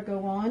before I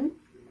go on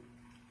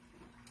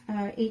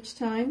each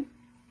time.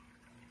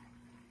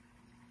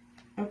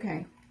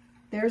 Okay,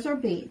 there's our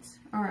beads.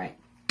 All right.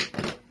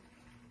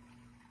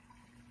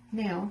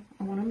 Now,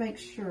 I want to make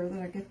sure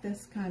that I get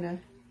this kind of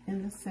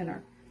in the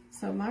center.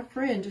 So my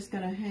friend is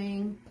going to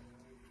hang.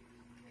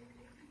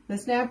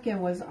 This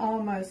napkin was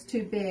almost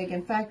too big.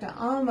 In fact, I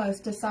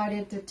almost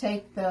decided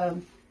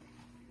to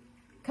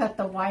cut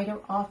the white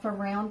off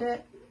around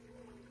it.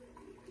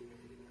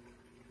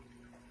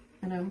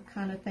 And I'm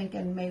kind of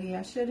thinking maybe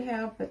I should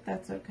have, but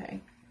that's okay.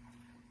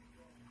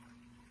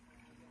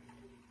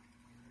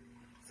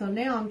 So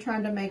now I'm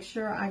trying to make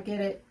sure I get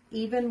it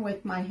even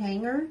with my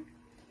hanger.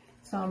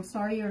 So I'm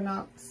sorry you're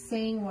not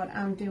seeing what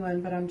I'm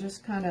doing, but I'm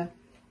just kind of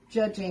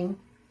judging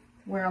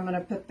where I'm going to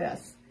put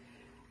this.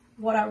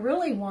 What I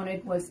really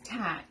wanted was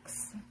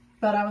tacks,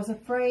 but I was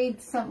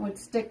afraid something would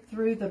stick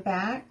through the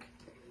back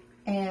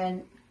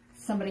and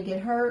somebody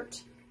get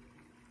hurt.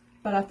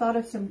 But I thought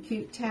of some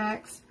cute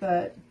tacks,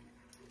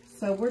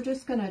 so we're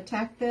just going to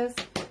tack this,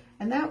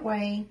 and that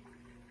way,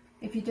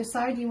 if you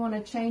decide you want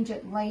to change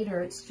it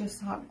later, it's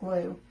just hot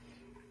glue.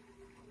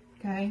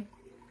 Okay?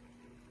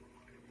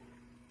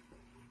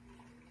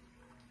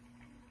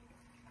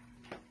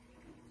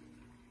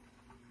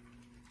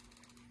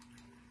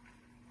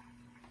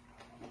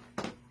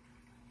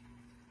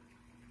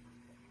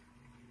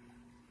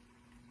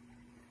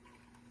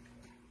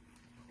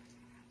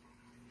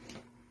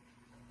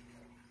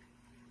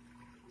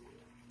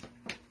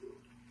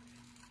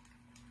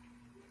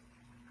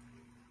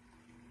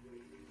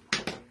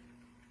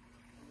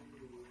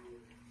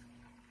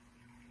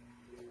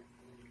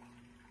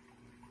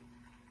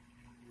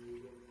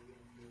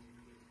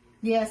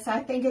 Yes, I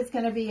think it's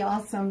going to be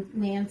awesome,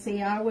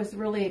 Nancy. I was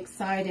really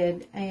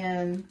excited,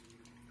 and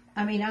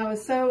I mean, I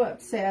was so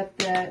upset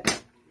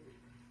that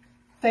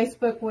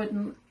Facebook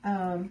wouldn't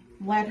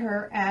let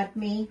her add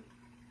me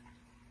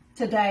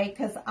today,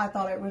 because I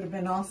thought it would have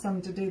been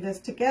awesome to do this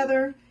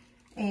together.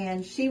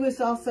 And she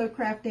was also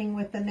crafting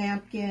with the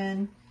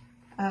napkin,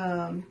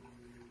 and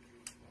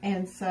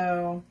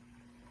so,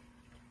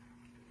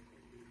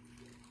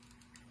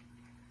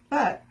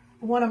 but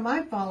one of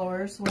my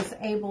followers was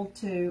able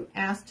to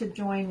ask to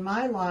join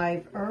my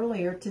live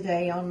earlier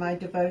today on my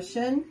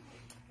devotion,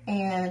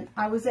 and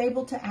I was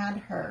able to add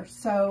her.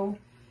 So,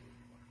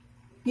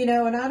 you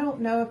know, and I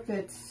don't know if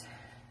it's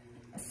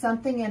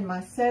something in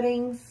my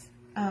settings.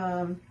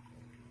 I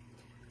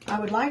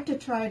would like to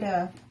try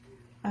to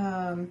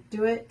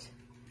do it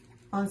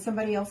on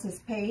somebody else's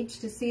page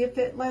to see if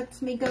it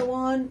lets me go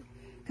on,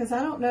 because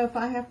I don't know if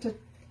I have to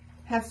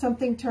have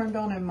something turned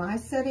on in my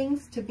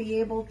settings to be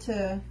able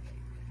to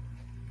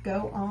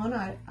go on.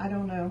 I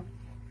don't know.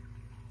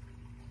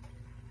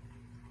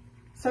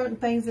 Certain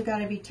things have got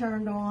to be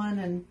turned on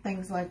and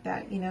things like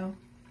that, you know.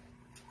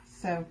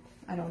 So,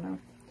 I don't know.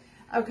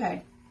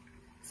 Okay,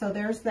 so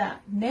there's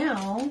that.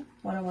 Now,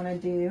 what I want to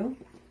do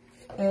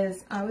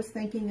is I was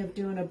thinking of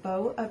doing a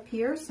bow up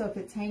here. So if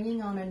it's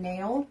hanging on a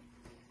nail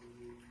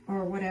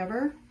or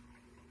whatever,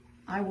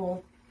 I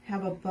will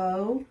have a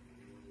bow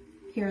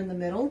here in the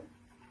middle.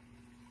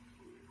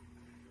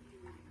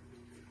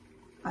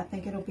 I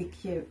think it'll be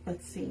cute.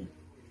 Let's see.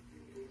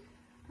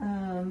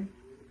 I'm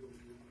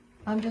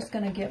just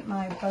going to get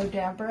my bow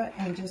dabra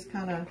and just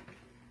kind of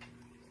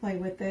play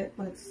with it.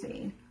 Let's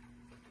see.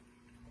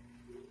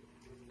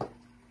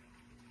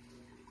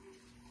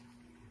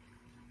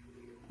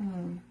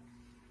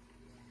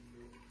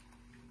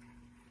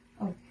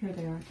 Oh, here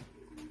they are.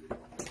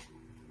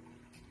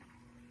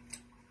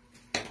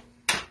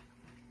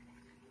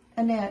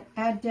 Annette,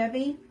 add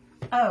Debbie.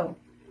 Oh.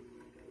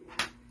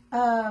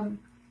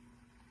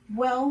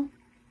 Well,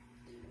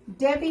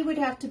 Debbie would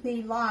have to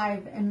be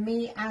live and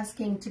me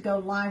asking to go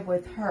live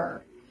with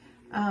her.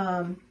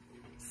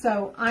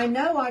 So I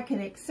know I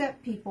can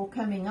accept people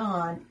coming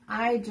on.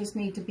 I just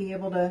need to be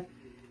able to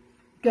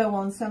go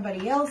on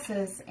somebody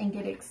else's and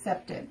get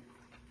accepted.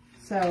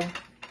 So,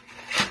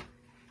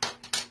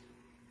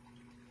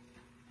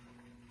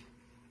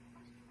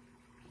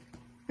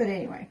 but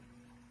anyway,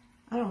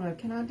 I don't know.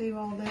 Can I do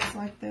all this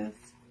like this?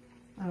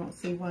 I don't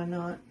see why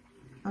not.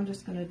 I'm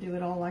just going to do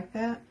it all like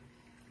that.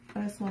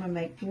 I just want to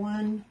make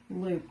one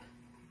loop.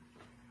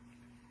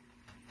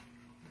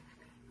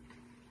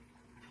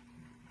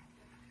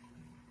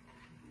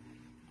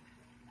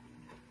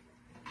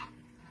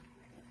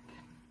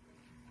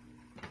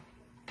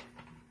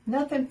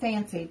 Nothing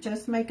fancy,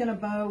 just making a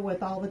bow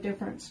with all the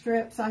different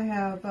strips. I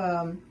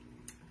have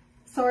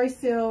sari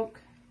silk,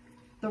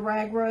 the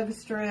rag rug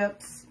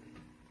strips,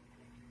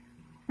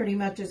 pretty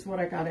much is what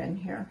I got in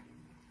here.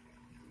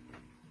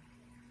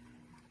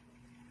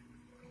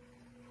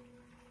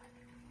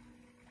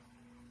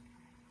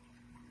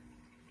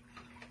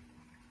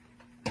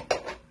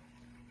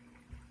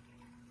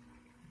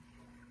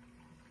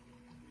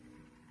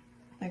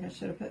 I think I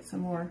should have put some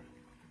more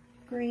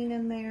green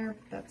in there,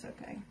 but that's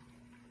okay.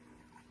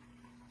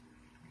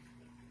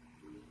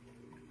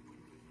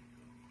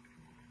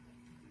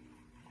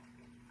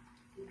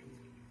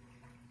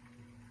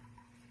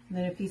 And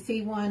then if you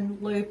see one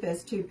loop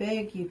is too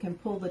big, you can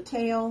pull the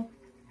tail.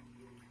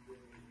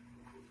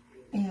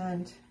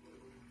 And,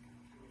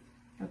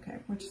 okay,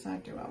 which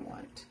side do I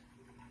want?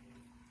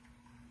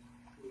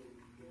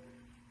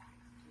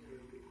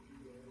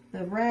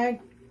 the rag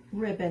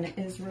ribbon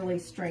is really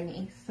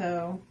stringy,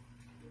 so,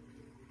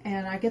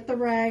 and I get the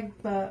rag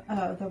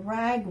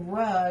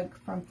rug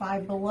from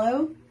Five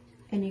Below,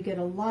 and you get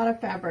a lot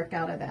of fabric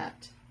out of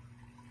that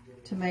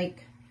to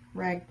make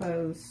rag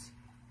bows,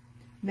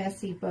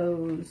 messy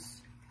bows.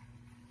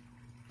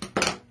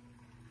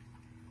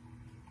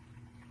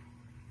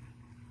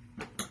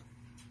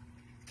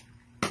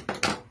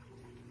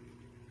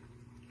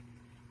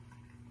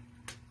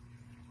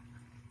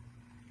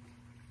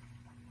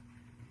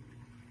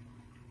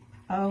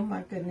 Oh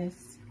my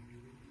goodness,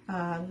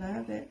 I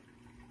love it.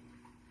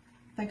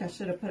 I think I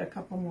should have put a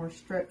couple more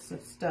strips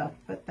of stuff,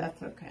 but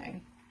that's okay.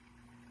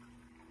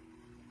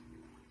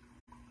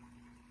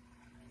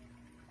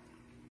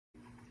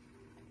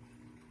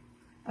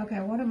 Okay,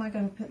 what am I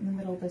going to put in the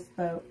middle of this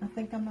bow? I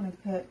think I'm going to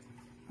put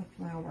a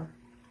flower.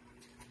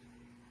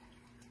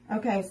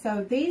 Okay,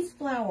 so these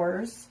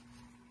flowers,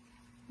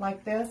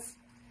 like this,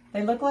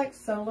 they look like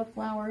sola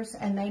flowers,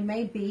 and they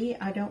may be,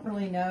 I don't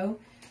really know.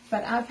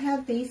 But I've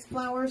had these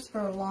flowers for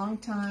a long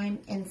time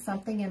in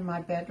something in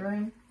my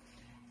bedroom,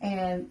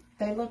 and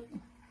they look,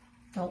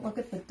 don't look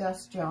at the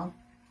dust, y'all.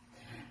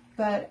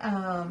 But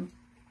I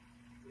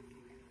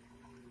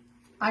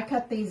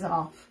cut these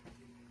off.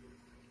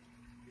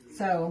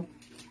 So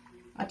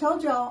I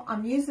told y'all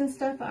I'm using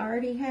stuff I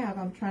already have.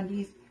 I'm trying to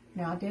use,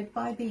 now I did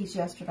buy these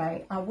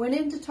yesterday. I went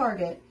into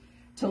Target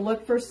to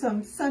look for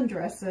some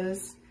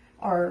sundresses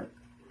or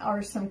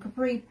some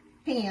capri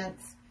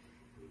pants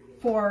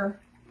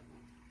for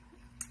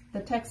the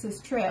Texas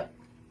trip,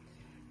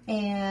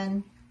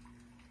 and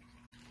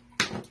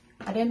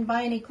I didn't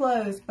buy any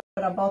clothes,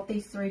 but I bought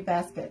these 3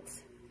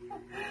 baskets.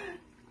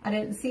 I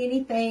didn't see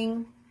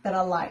anything that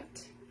I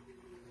liked,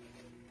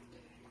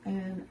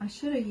 and I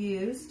should have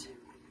used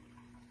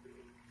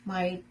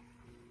my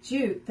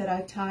jute that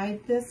I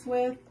tied this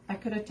with. I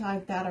could have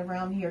tied that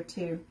around here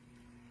too.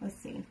 Let's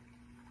see.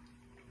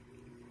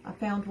 I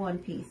found one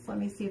piece. Let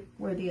me see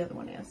where the other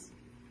one is.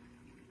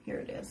 Here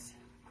it is.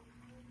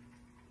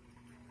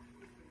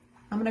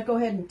 I'm going to go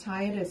ahead and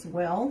tie it as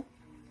well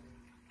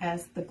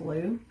as the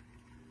glue.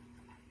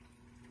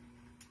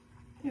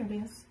 There it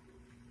is.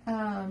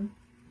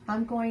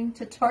 I'm going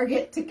to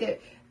Target to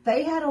get,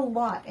 they had a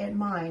lot at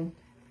mine.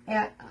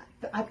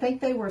 I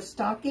think they were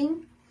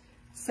stocking.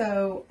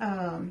 So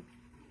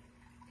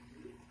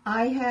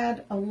I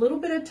had a little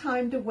bit of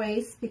time to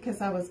waste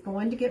because I was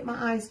going to get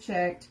my eyes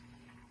checked,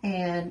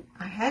 and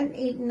I hadn't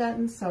eaten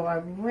nothing, so I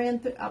ran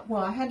through,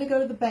 well, I had to go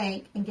to the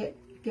bank and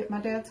get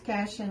my dad's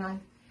cash, and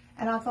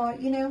I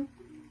thought, you know,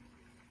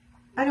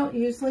 I don't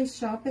usually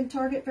shop in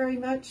Target very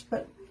much,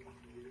 but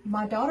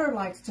my daughter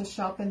likes to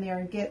shop in there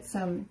and get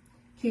some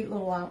cute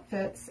little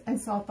outfits. And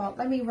so I thought,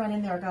 let me run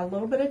in there. I got a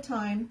little bit of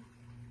time.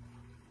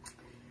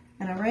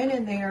 And I ran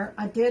in there.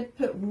 I did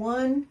put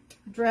one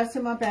dress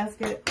in my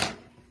basket,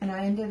 and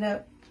I ended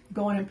up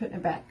going and putting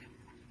it back.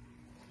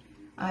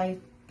 I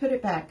put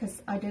it back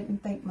because I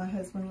didn't think my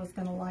husband was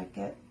going to like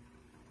it.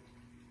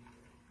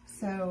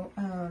 So,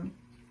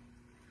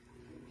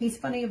 he's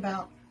funny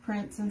about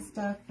prints and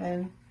stuff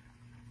and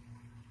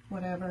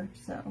whatever,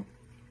 so,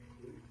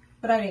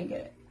 but I didn't get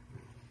it.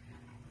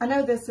 I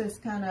know this is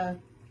kind of,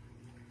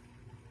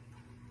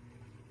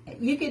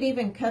 you could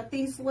even cut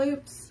these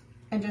loops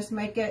and just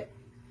make it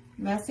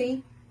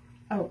messy.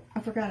 Oh, I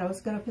forgot I was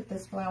going to put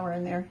this flower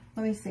in there.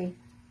 Let me see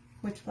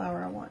which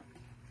flower I want.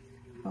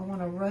 I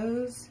want a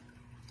rose.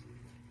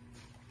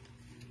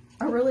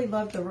 I really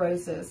love the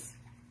roses.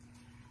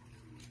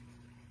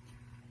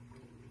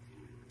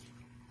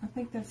 I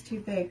think that's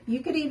too big.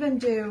 You could even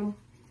do,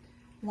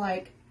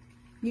 like,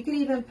 you could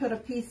even put a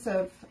piece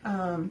of,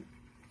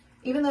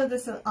 even though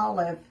this is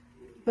olive,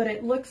 but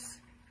it looks,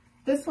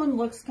 this one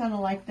looks kind of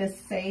like this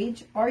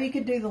sage, or you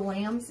could do the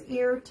lamb's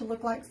ear to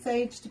look like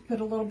sage to put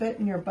a little bit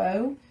in your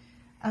bow.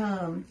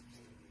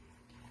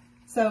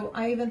 So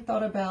I even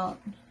thought about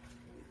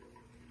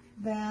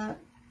that.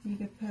 You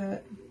could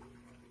put,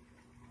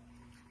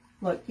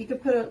 look, you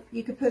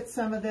could put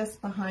some of this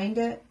behind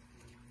it,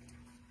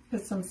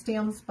 put some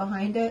stems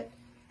behind it,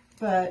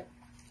 but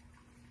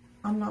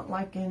I'm not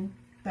liking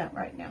that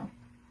right now.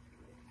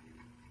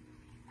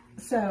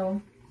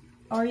 So,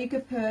 or you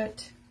could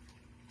put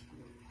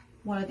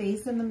one of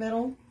these in the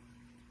middle,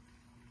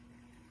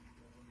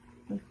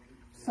 the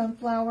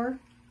sunflower,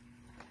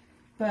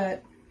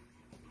 but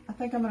I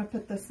think I'm going to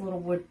put this little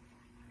wood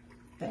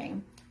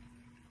thing,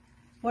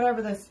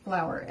 whatever this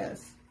flower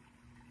is.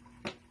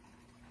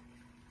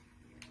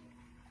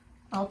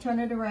 I'll turn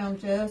it around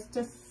just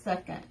a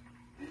second.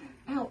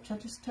 Ouch, I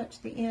just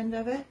touched the end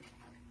of it.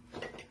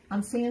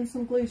 I'm seeing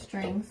some glue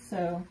strings,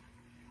 so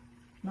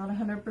not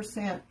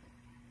 100%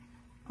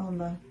 on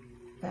the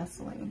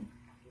Vaseline.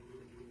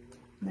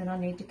 And then I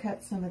need to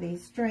cut some of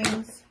these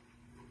strings.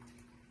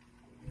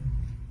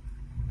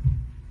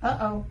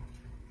 Uh-oh,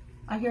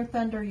 I hear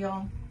thunder,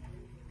 y'all.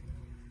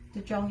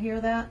 Did y'all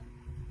hear that?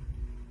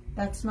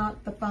 That's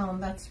not the phone,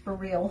 that's for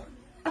real.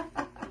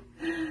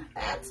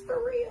 That's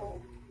for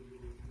real.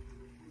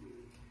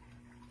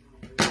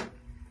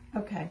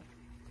 Okay.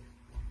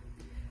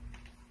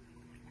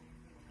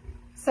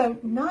 So So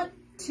not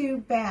too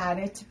bad.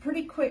 It's a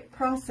pretty quick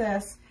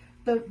process.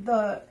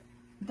 The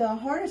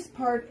hardest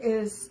part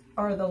is,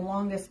 or the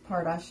longest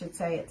part, I should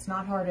say, it's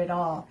not hard at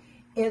all.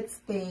 It's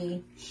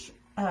the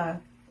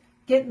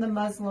getting the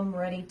muslin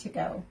ready to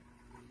go.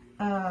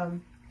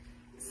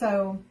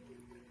 So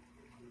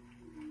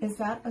is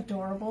that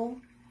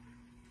adorable?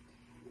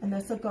 And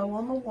this will go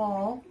on the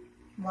wall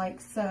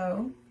like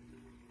so.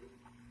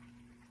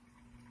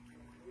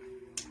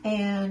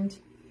 And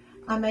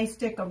I may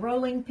stick a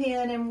rolling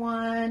pin in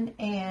one,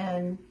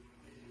 and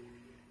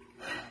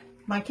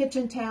my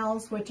kitchen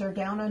towels, which are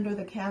down under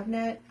the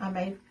cabinet, I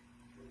may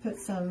put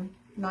some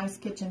nice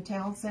kitchen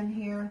towels in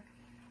here.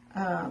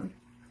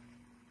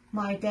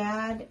 My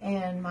dad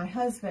and my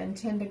husband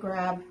tend to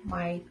grab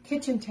my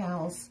kitchen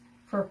towels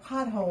for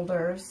pot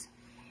holders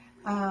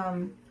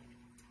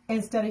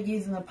instead of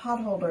using the pot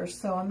holders.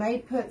 So I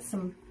may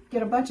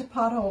get a bunch of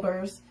pot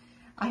holders.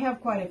 I have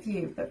quite a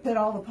few, but put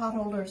all the pot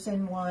holders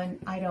in one,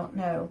 I don't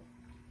know,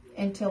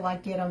 until I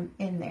get them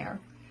in there.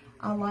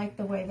 I like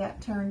the way that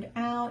turned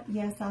out.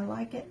 Yes, I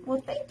like it. Well,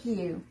 thank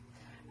you.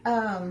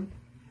 I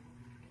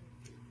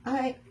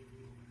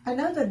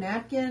know the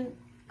napkin,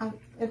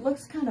 it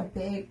looks kind of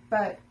big,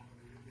 but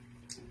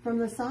from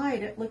the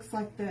side it looks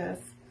like this.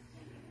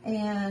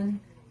 And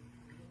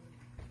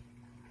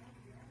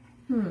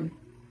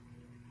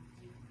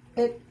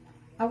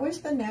I wish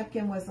the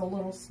napkin was a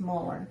little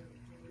smaller.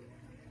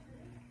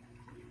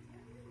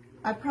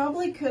 I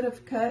probably could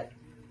have cut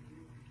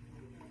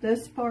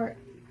this part.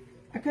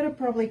 I could have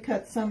probably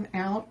cut some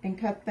out and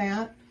cut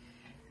that.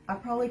 I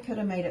probably could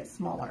have made it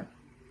smaller.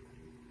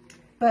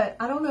 But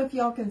I don't know if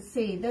y'all can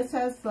see. This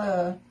has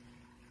the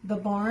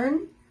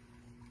barn.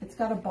 It's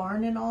got a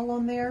barn and all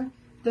on there.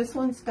 This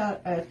one's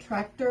got a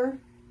tractor.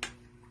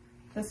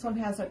 This one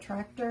has a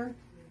tractor.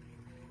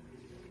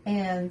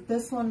 And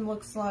this one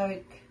looks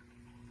like,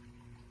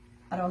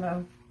 I don't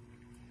know,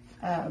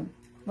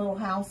 little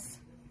house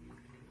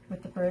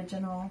with the bridge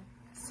and all.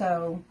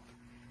 So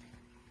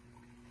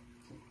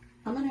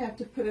I'm going to have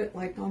to put it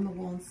like on the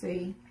wall and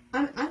see.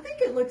 I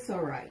think it looks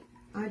all right.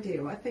 I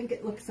do. I think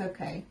it looks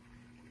okay.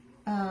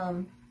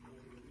 I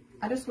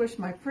just wish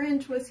my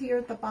fringe was here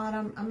at the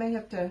bottom. I may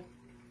have to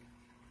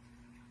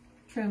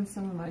trim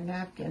some of my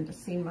napkin to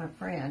see my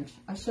fringe.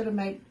 I should have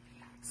made,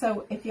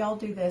 so if y'all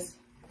do this,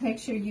 make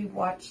sure you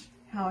watch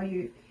how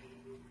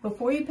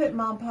before you put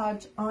Mod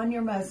Podge on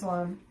your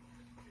muslin,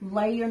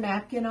 lay your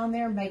napkin on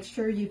there. Make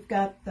sure you've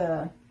got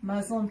the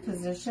muslin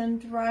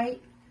positioned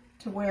right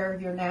to where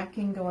your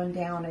napkin going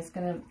down is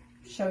going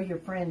to show your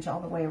fringe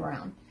all the way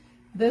around.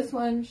 This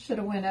one should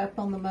have went up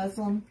on the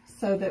muslin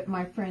so that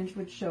my fringe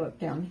would show up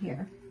down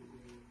here.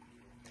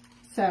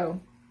 So,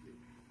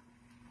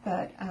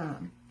 but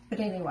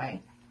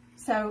anyway,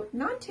 so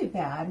not too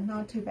bad,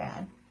 not too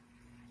bad.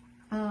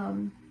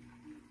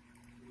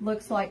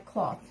 Looks like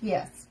cloth,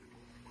 yes.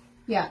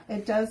 Yeah,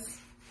 it does.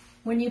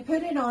 When you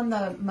put it on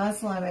the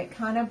muslin, it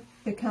kind of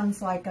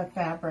becomes like a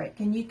fabric.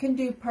 And you can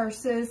do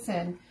purses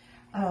and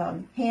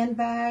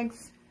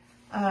handbags.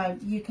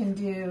 You can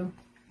do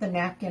the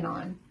napkin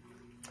on.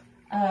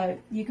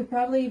 You could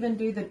probably even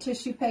do the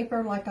tissue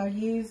paper like I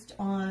used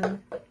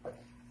on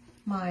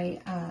my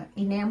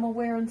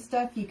enamelware and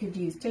stuff. You could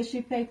use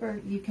tissue paper.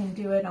 You can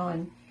do it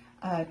on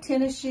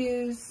tennis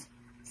shoes.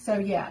 So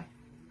yeah,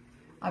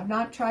 I've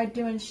not tried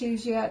doing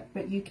shoes yet,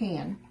 but you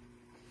can.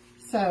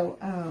 So,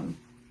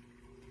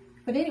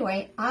 but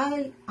anyway,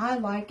 I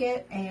like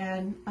it,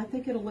 and I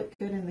think it'll look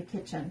good in the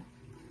kitchen.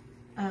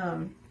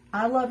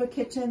 I love a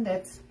kitchen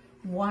that's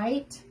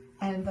white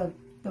and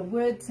the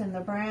woods and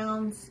the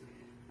browns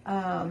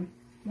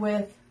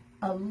with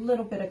a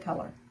little bit of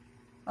color.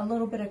 A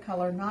little bit of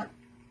color, not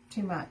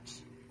too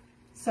much.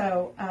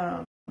 So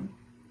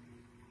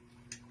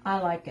I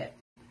like it.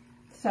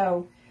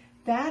 So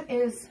that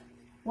is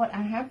what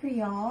I have for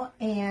y'all,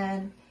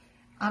 and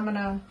I'm going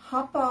to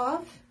hop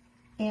off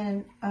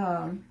and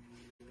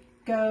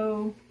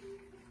go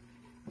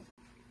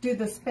do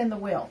the spin the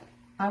wheel.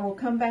 I will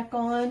come back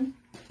on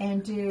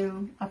and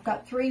do, I've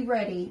got 3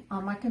 ready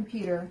on my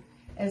computer.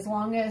 As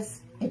long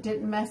as it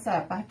didn't mess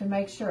up, I have to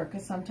make sure,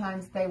 because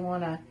sometimes they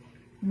want to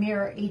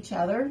mirror each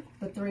other,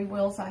 the 3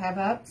 wheels I have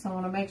up, so I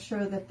want to make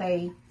sure that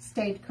they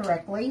stayed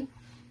correctly.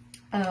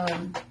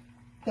 Then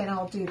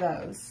I'll do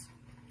those.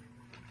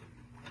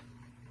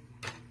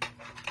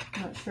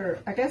 Not sure.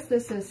 I guess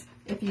this is,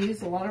 if you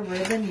use a lot of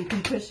ribbon, you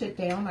can push it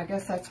down. I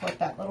guess that's what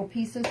that little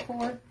piece is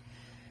for.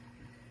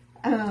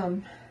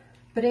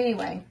 But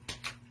anyway,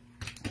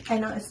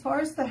 and as far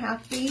as the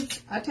half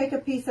beads, I take a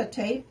piece of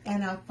tape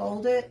and I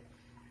fold it.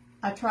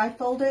 I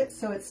tri-fold it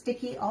so it's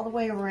sticky all the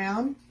way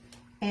around,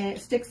 and it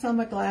sticks on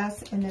my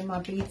glass, and then my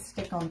beads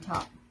stick on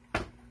top.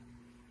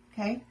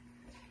 Okay?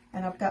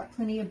 And I've got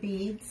plenty of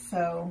beads,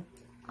 so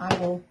I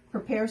will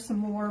prepare some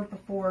more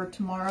before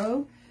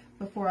tomorrow,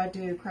 before I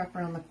do craft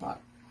around the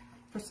clock.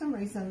 For some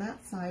reason,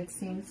 that side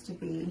seems to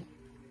be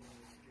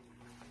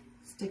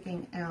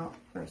sticking out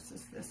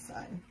versus this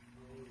side.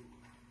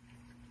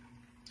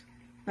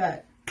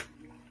 But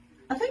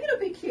I think it'll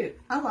be cute.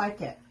 I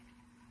like it.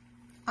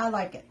 I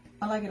like it.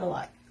 I like it a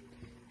lot.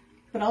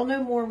 but I'll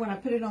know more when I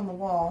put it on the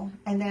wall.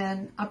 And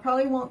then I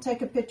probably won't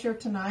take a picture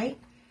tonight.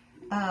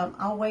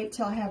 I'll wait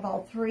till I have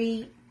all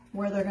three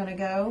where they're going to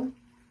go,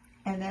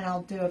 and then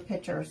I'll do a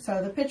picture.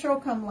 So the picture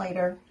will come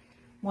later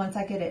once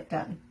I get it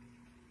done.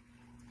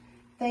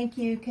 Thank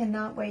you.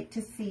 Cannot wait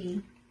to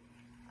see.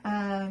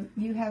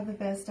 You have the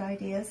best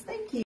ideas.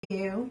 Thank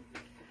you.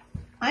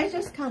 I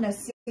just kind of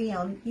see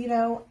them. You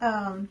know,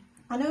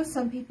 I know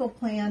some people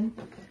plan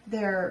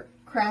their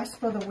crafts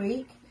for the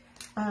week.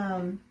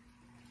 And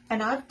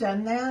I've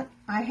done that.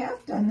 I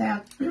have done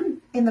that.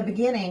 In the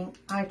beginning,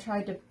 I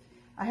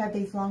had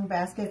these long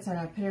baskets and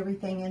I put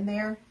everything in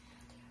there.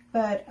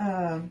 But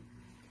I'm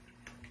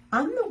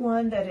the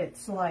one that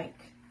it's like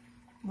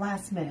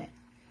last minute.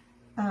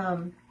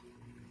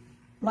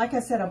 Like I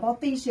said, I bought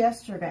these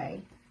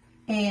yesterday.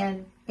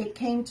 And it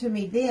came to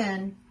me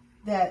then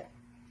that,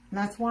 and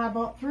that's why I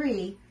bought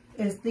 3,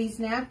 is these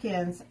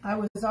napkins. I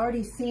was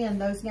already seeing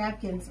those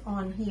napkins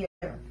on here.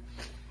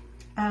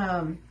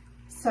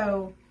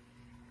 So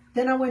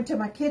then I went to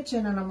my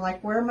kitchen and I'm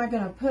like, where am I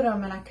going to put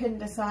them? And I couldn't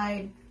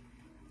decide.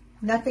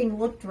 Nothing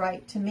looked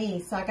right to me.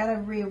 So I got to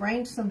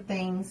rearrange some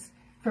things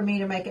for me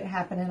to make it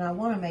happen. And I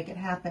want to make it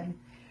happen.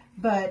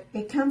 But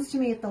it comes to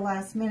me at the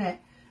last minute.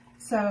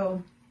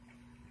 So,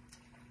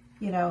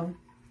 you know,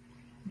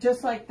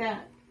 just like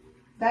that.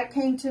 That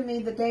came to me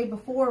the day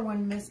before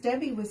when Miss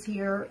Debbie was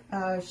here.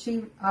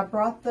 I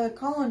brought the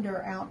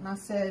colander out and I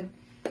said,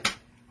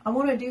 I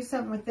want to do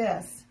something with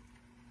this.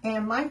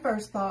 And my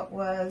first thought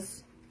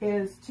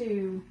is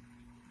to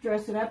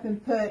dress it up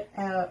and put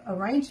an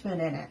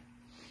arrangement in it.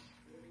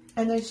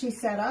 And then she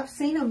said, I've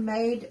seen them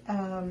made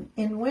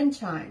in wind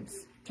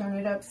chimes. Turn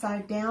it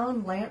upside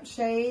down,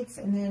 lampshades,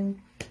 and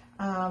then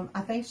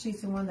I think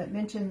she's the one that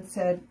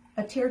said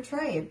a tier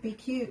tray. It'd be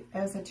cute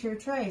as a tier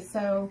tray.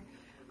 So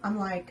I'm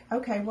like,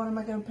 okay, what am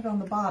I going to put on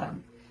the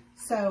bottom?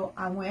 So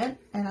I went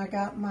and I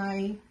got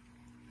my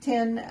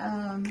tin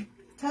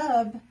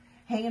tub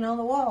hanging on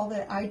the wall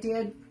that I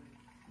did,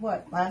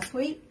 last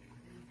week?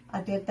 I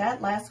did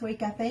that last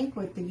week, I think,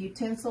 with the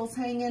utensils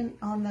hanging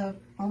on the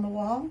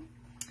wall.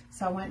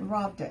 So I went and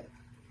robbed it.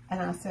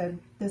 And I said,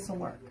 this will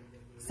work.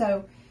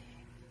 So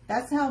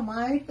that's how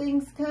my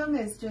things come,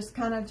 is just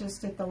kind of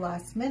just at the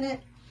last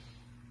minute.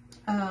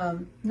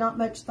 Not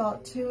much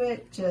thought to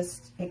it,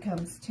 just it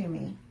comes to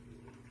me.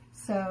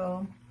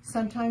 So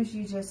sometimes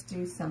you just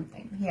do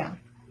something, yeah.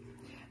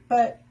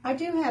 But I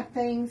do have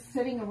things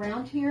sitting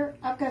around here.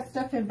 I've got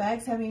stuff in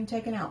bags I haven't even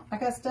taken out. I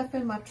got stuff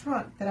in my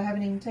trunk that I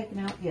haven't even taken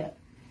out yet.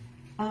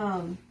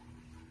 I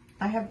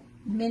have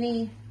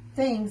many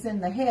things in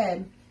the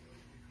head,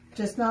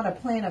 just not a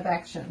plan of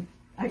action,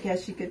 I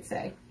guess you could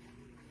say.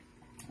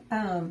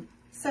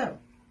 So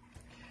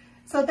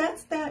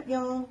that's that,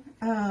 y'all.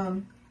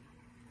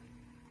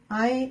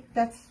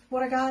 That's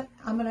what I got.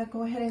 I'm going to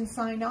go ahead and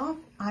sign off.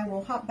 I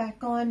will hop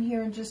back on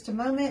here in just a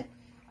moment.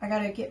 I got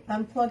to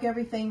unplug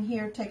everything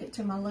here, take it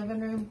to my living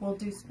room. We'll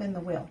do spin the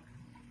wheel.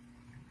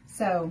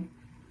 So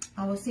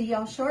I will see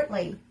y'all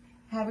shortly.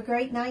 Have a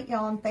great night,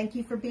 y'all, and thank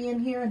you for being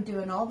here and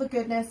doing all the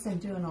goodness and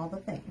doing all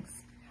the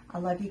things. I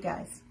love you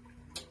guys.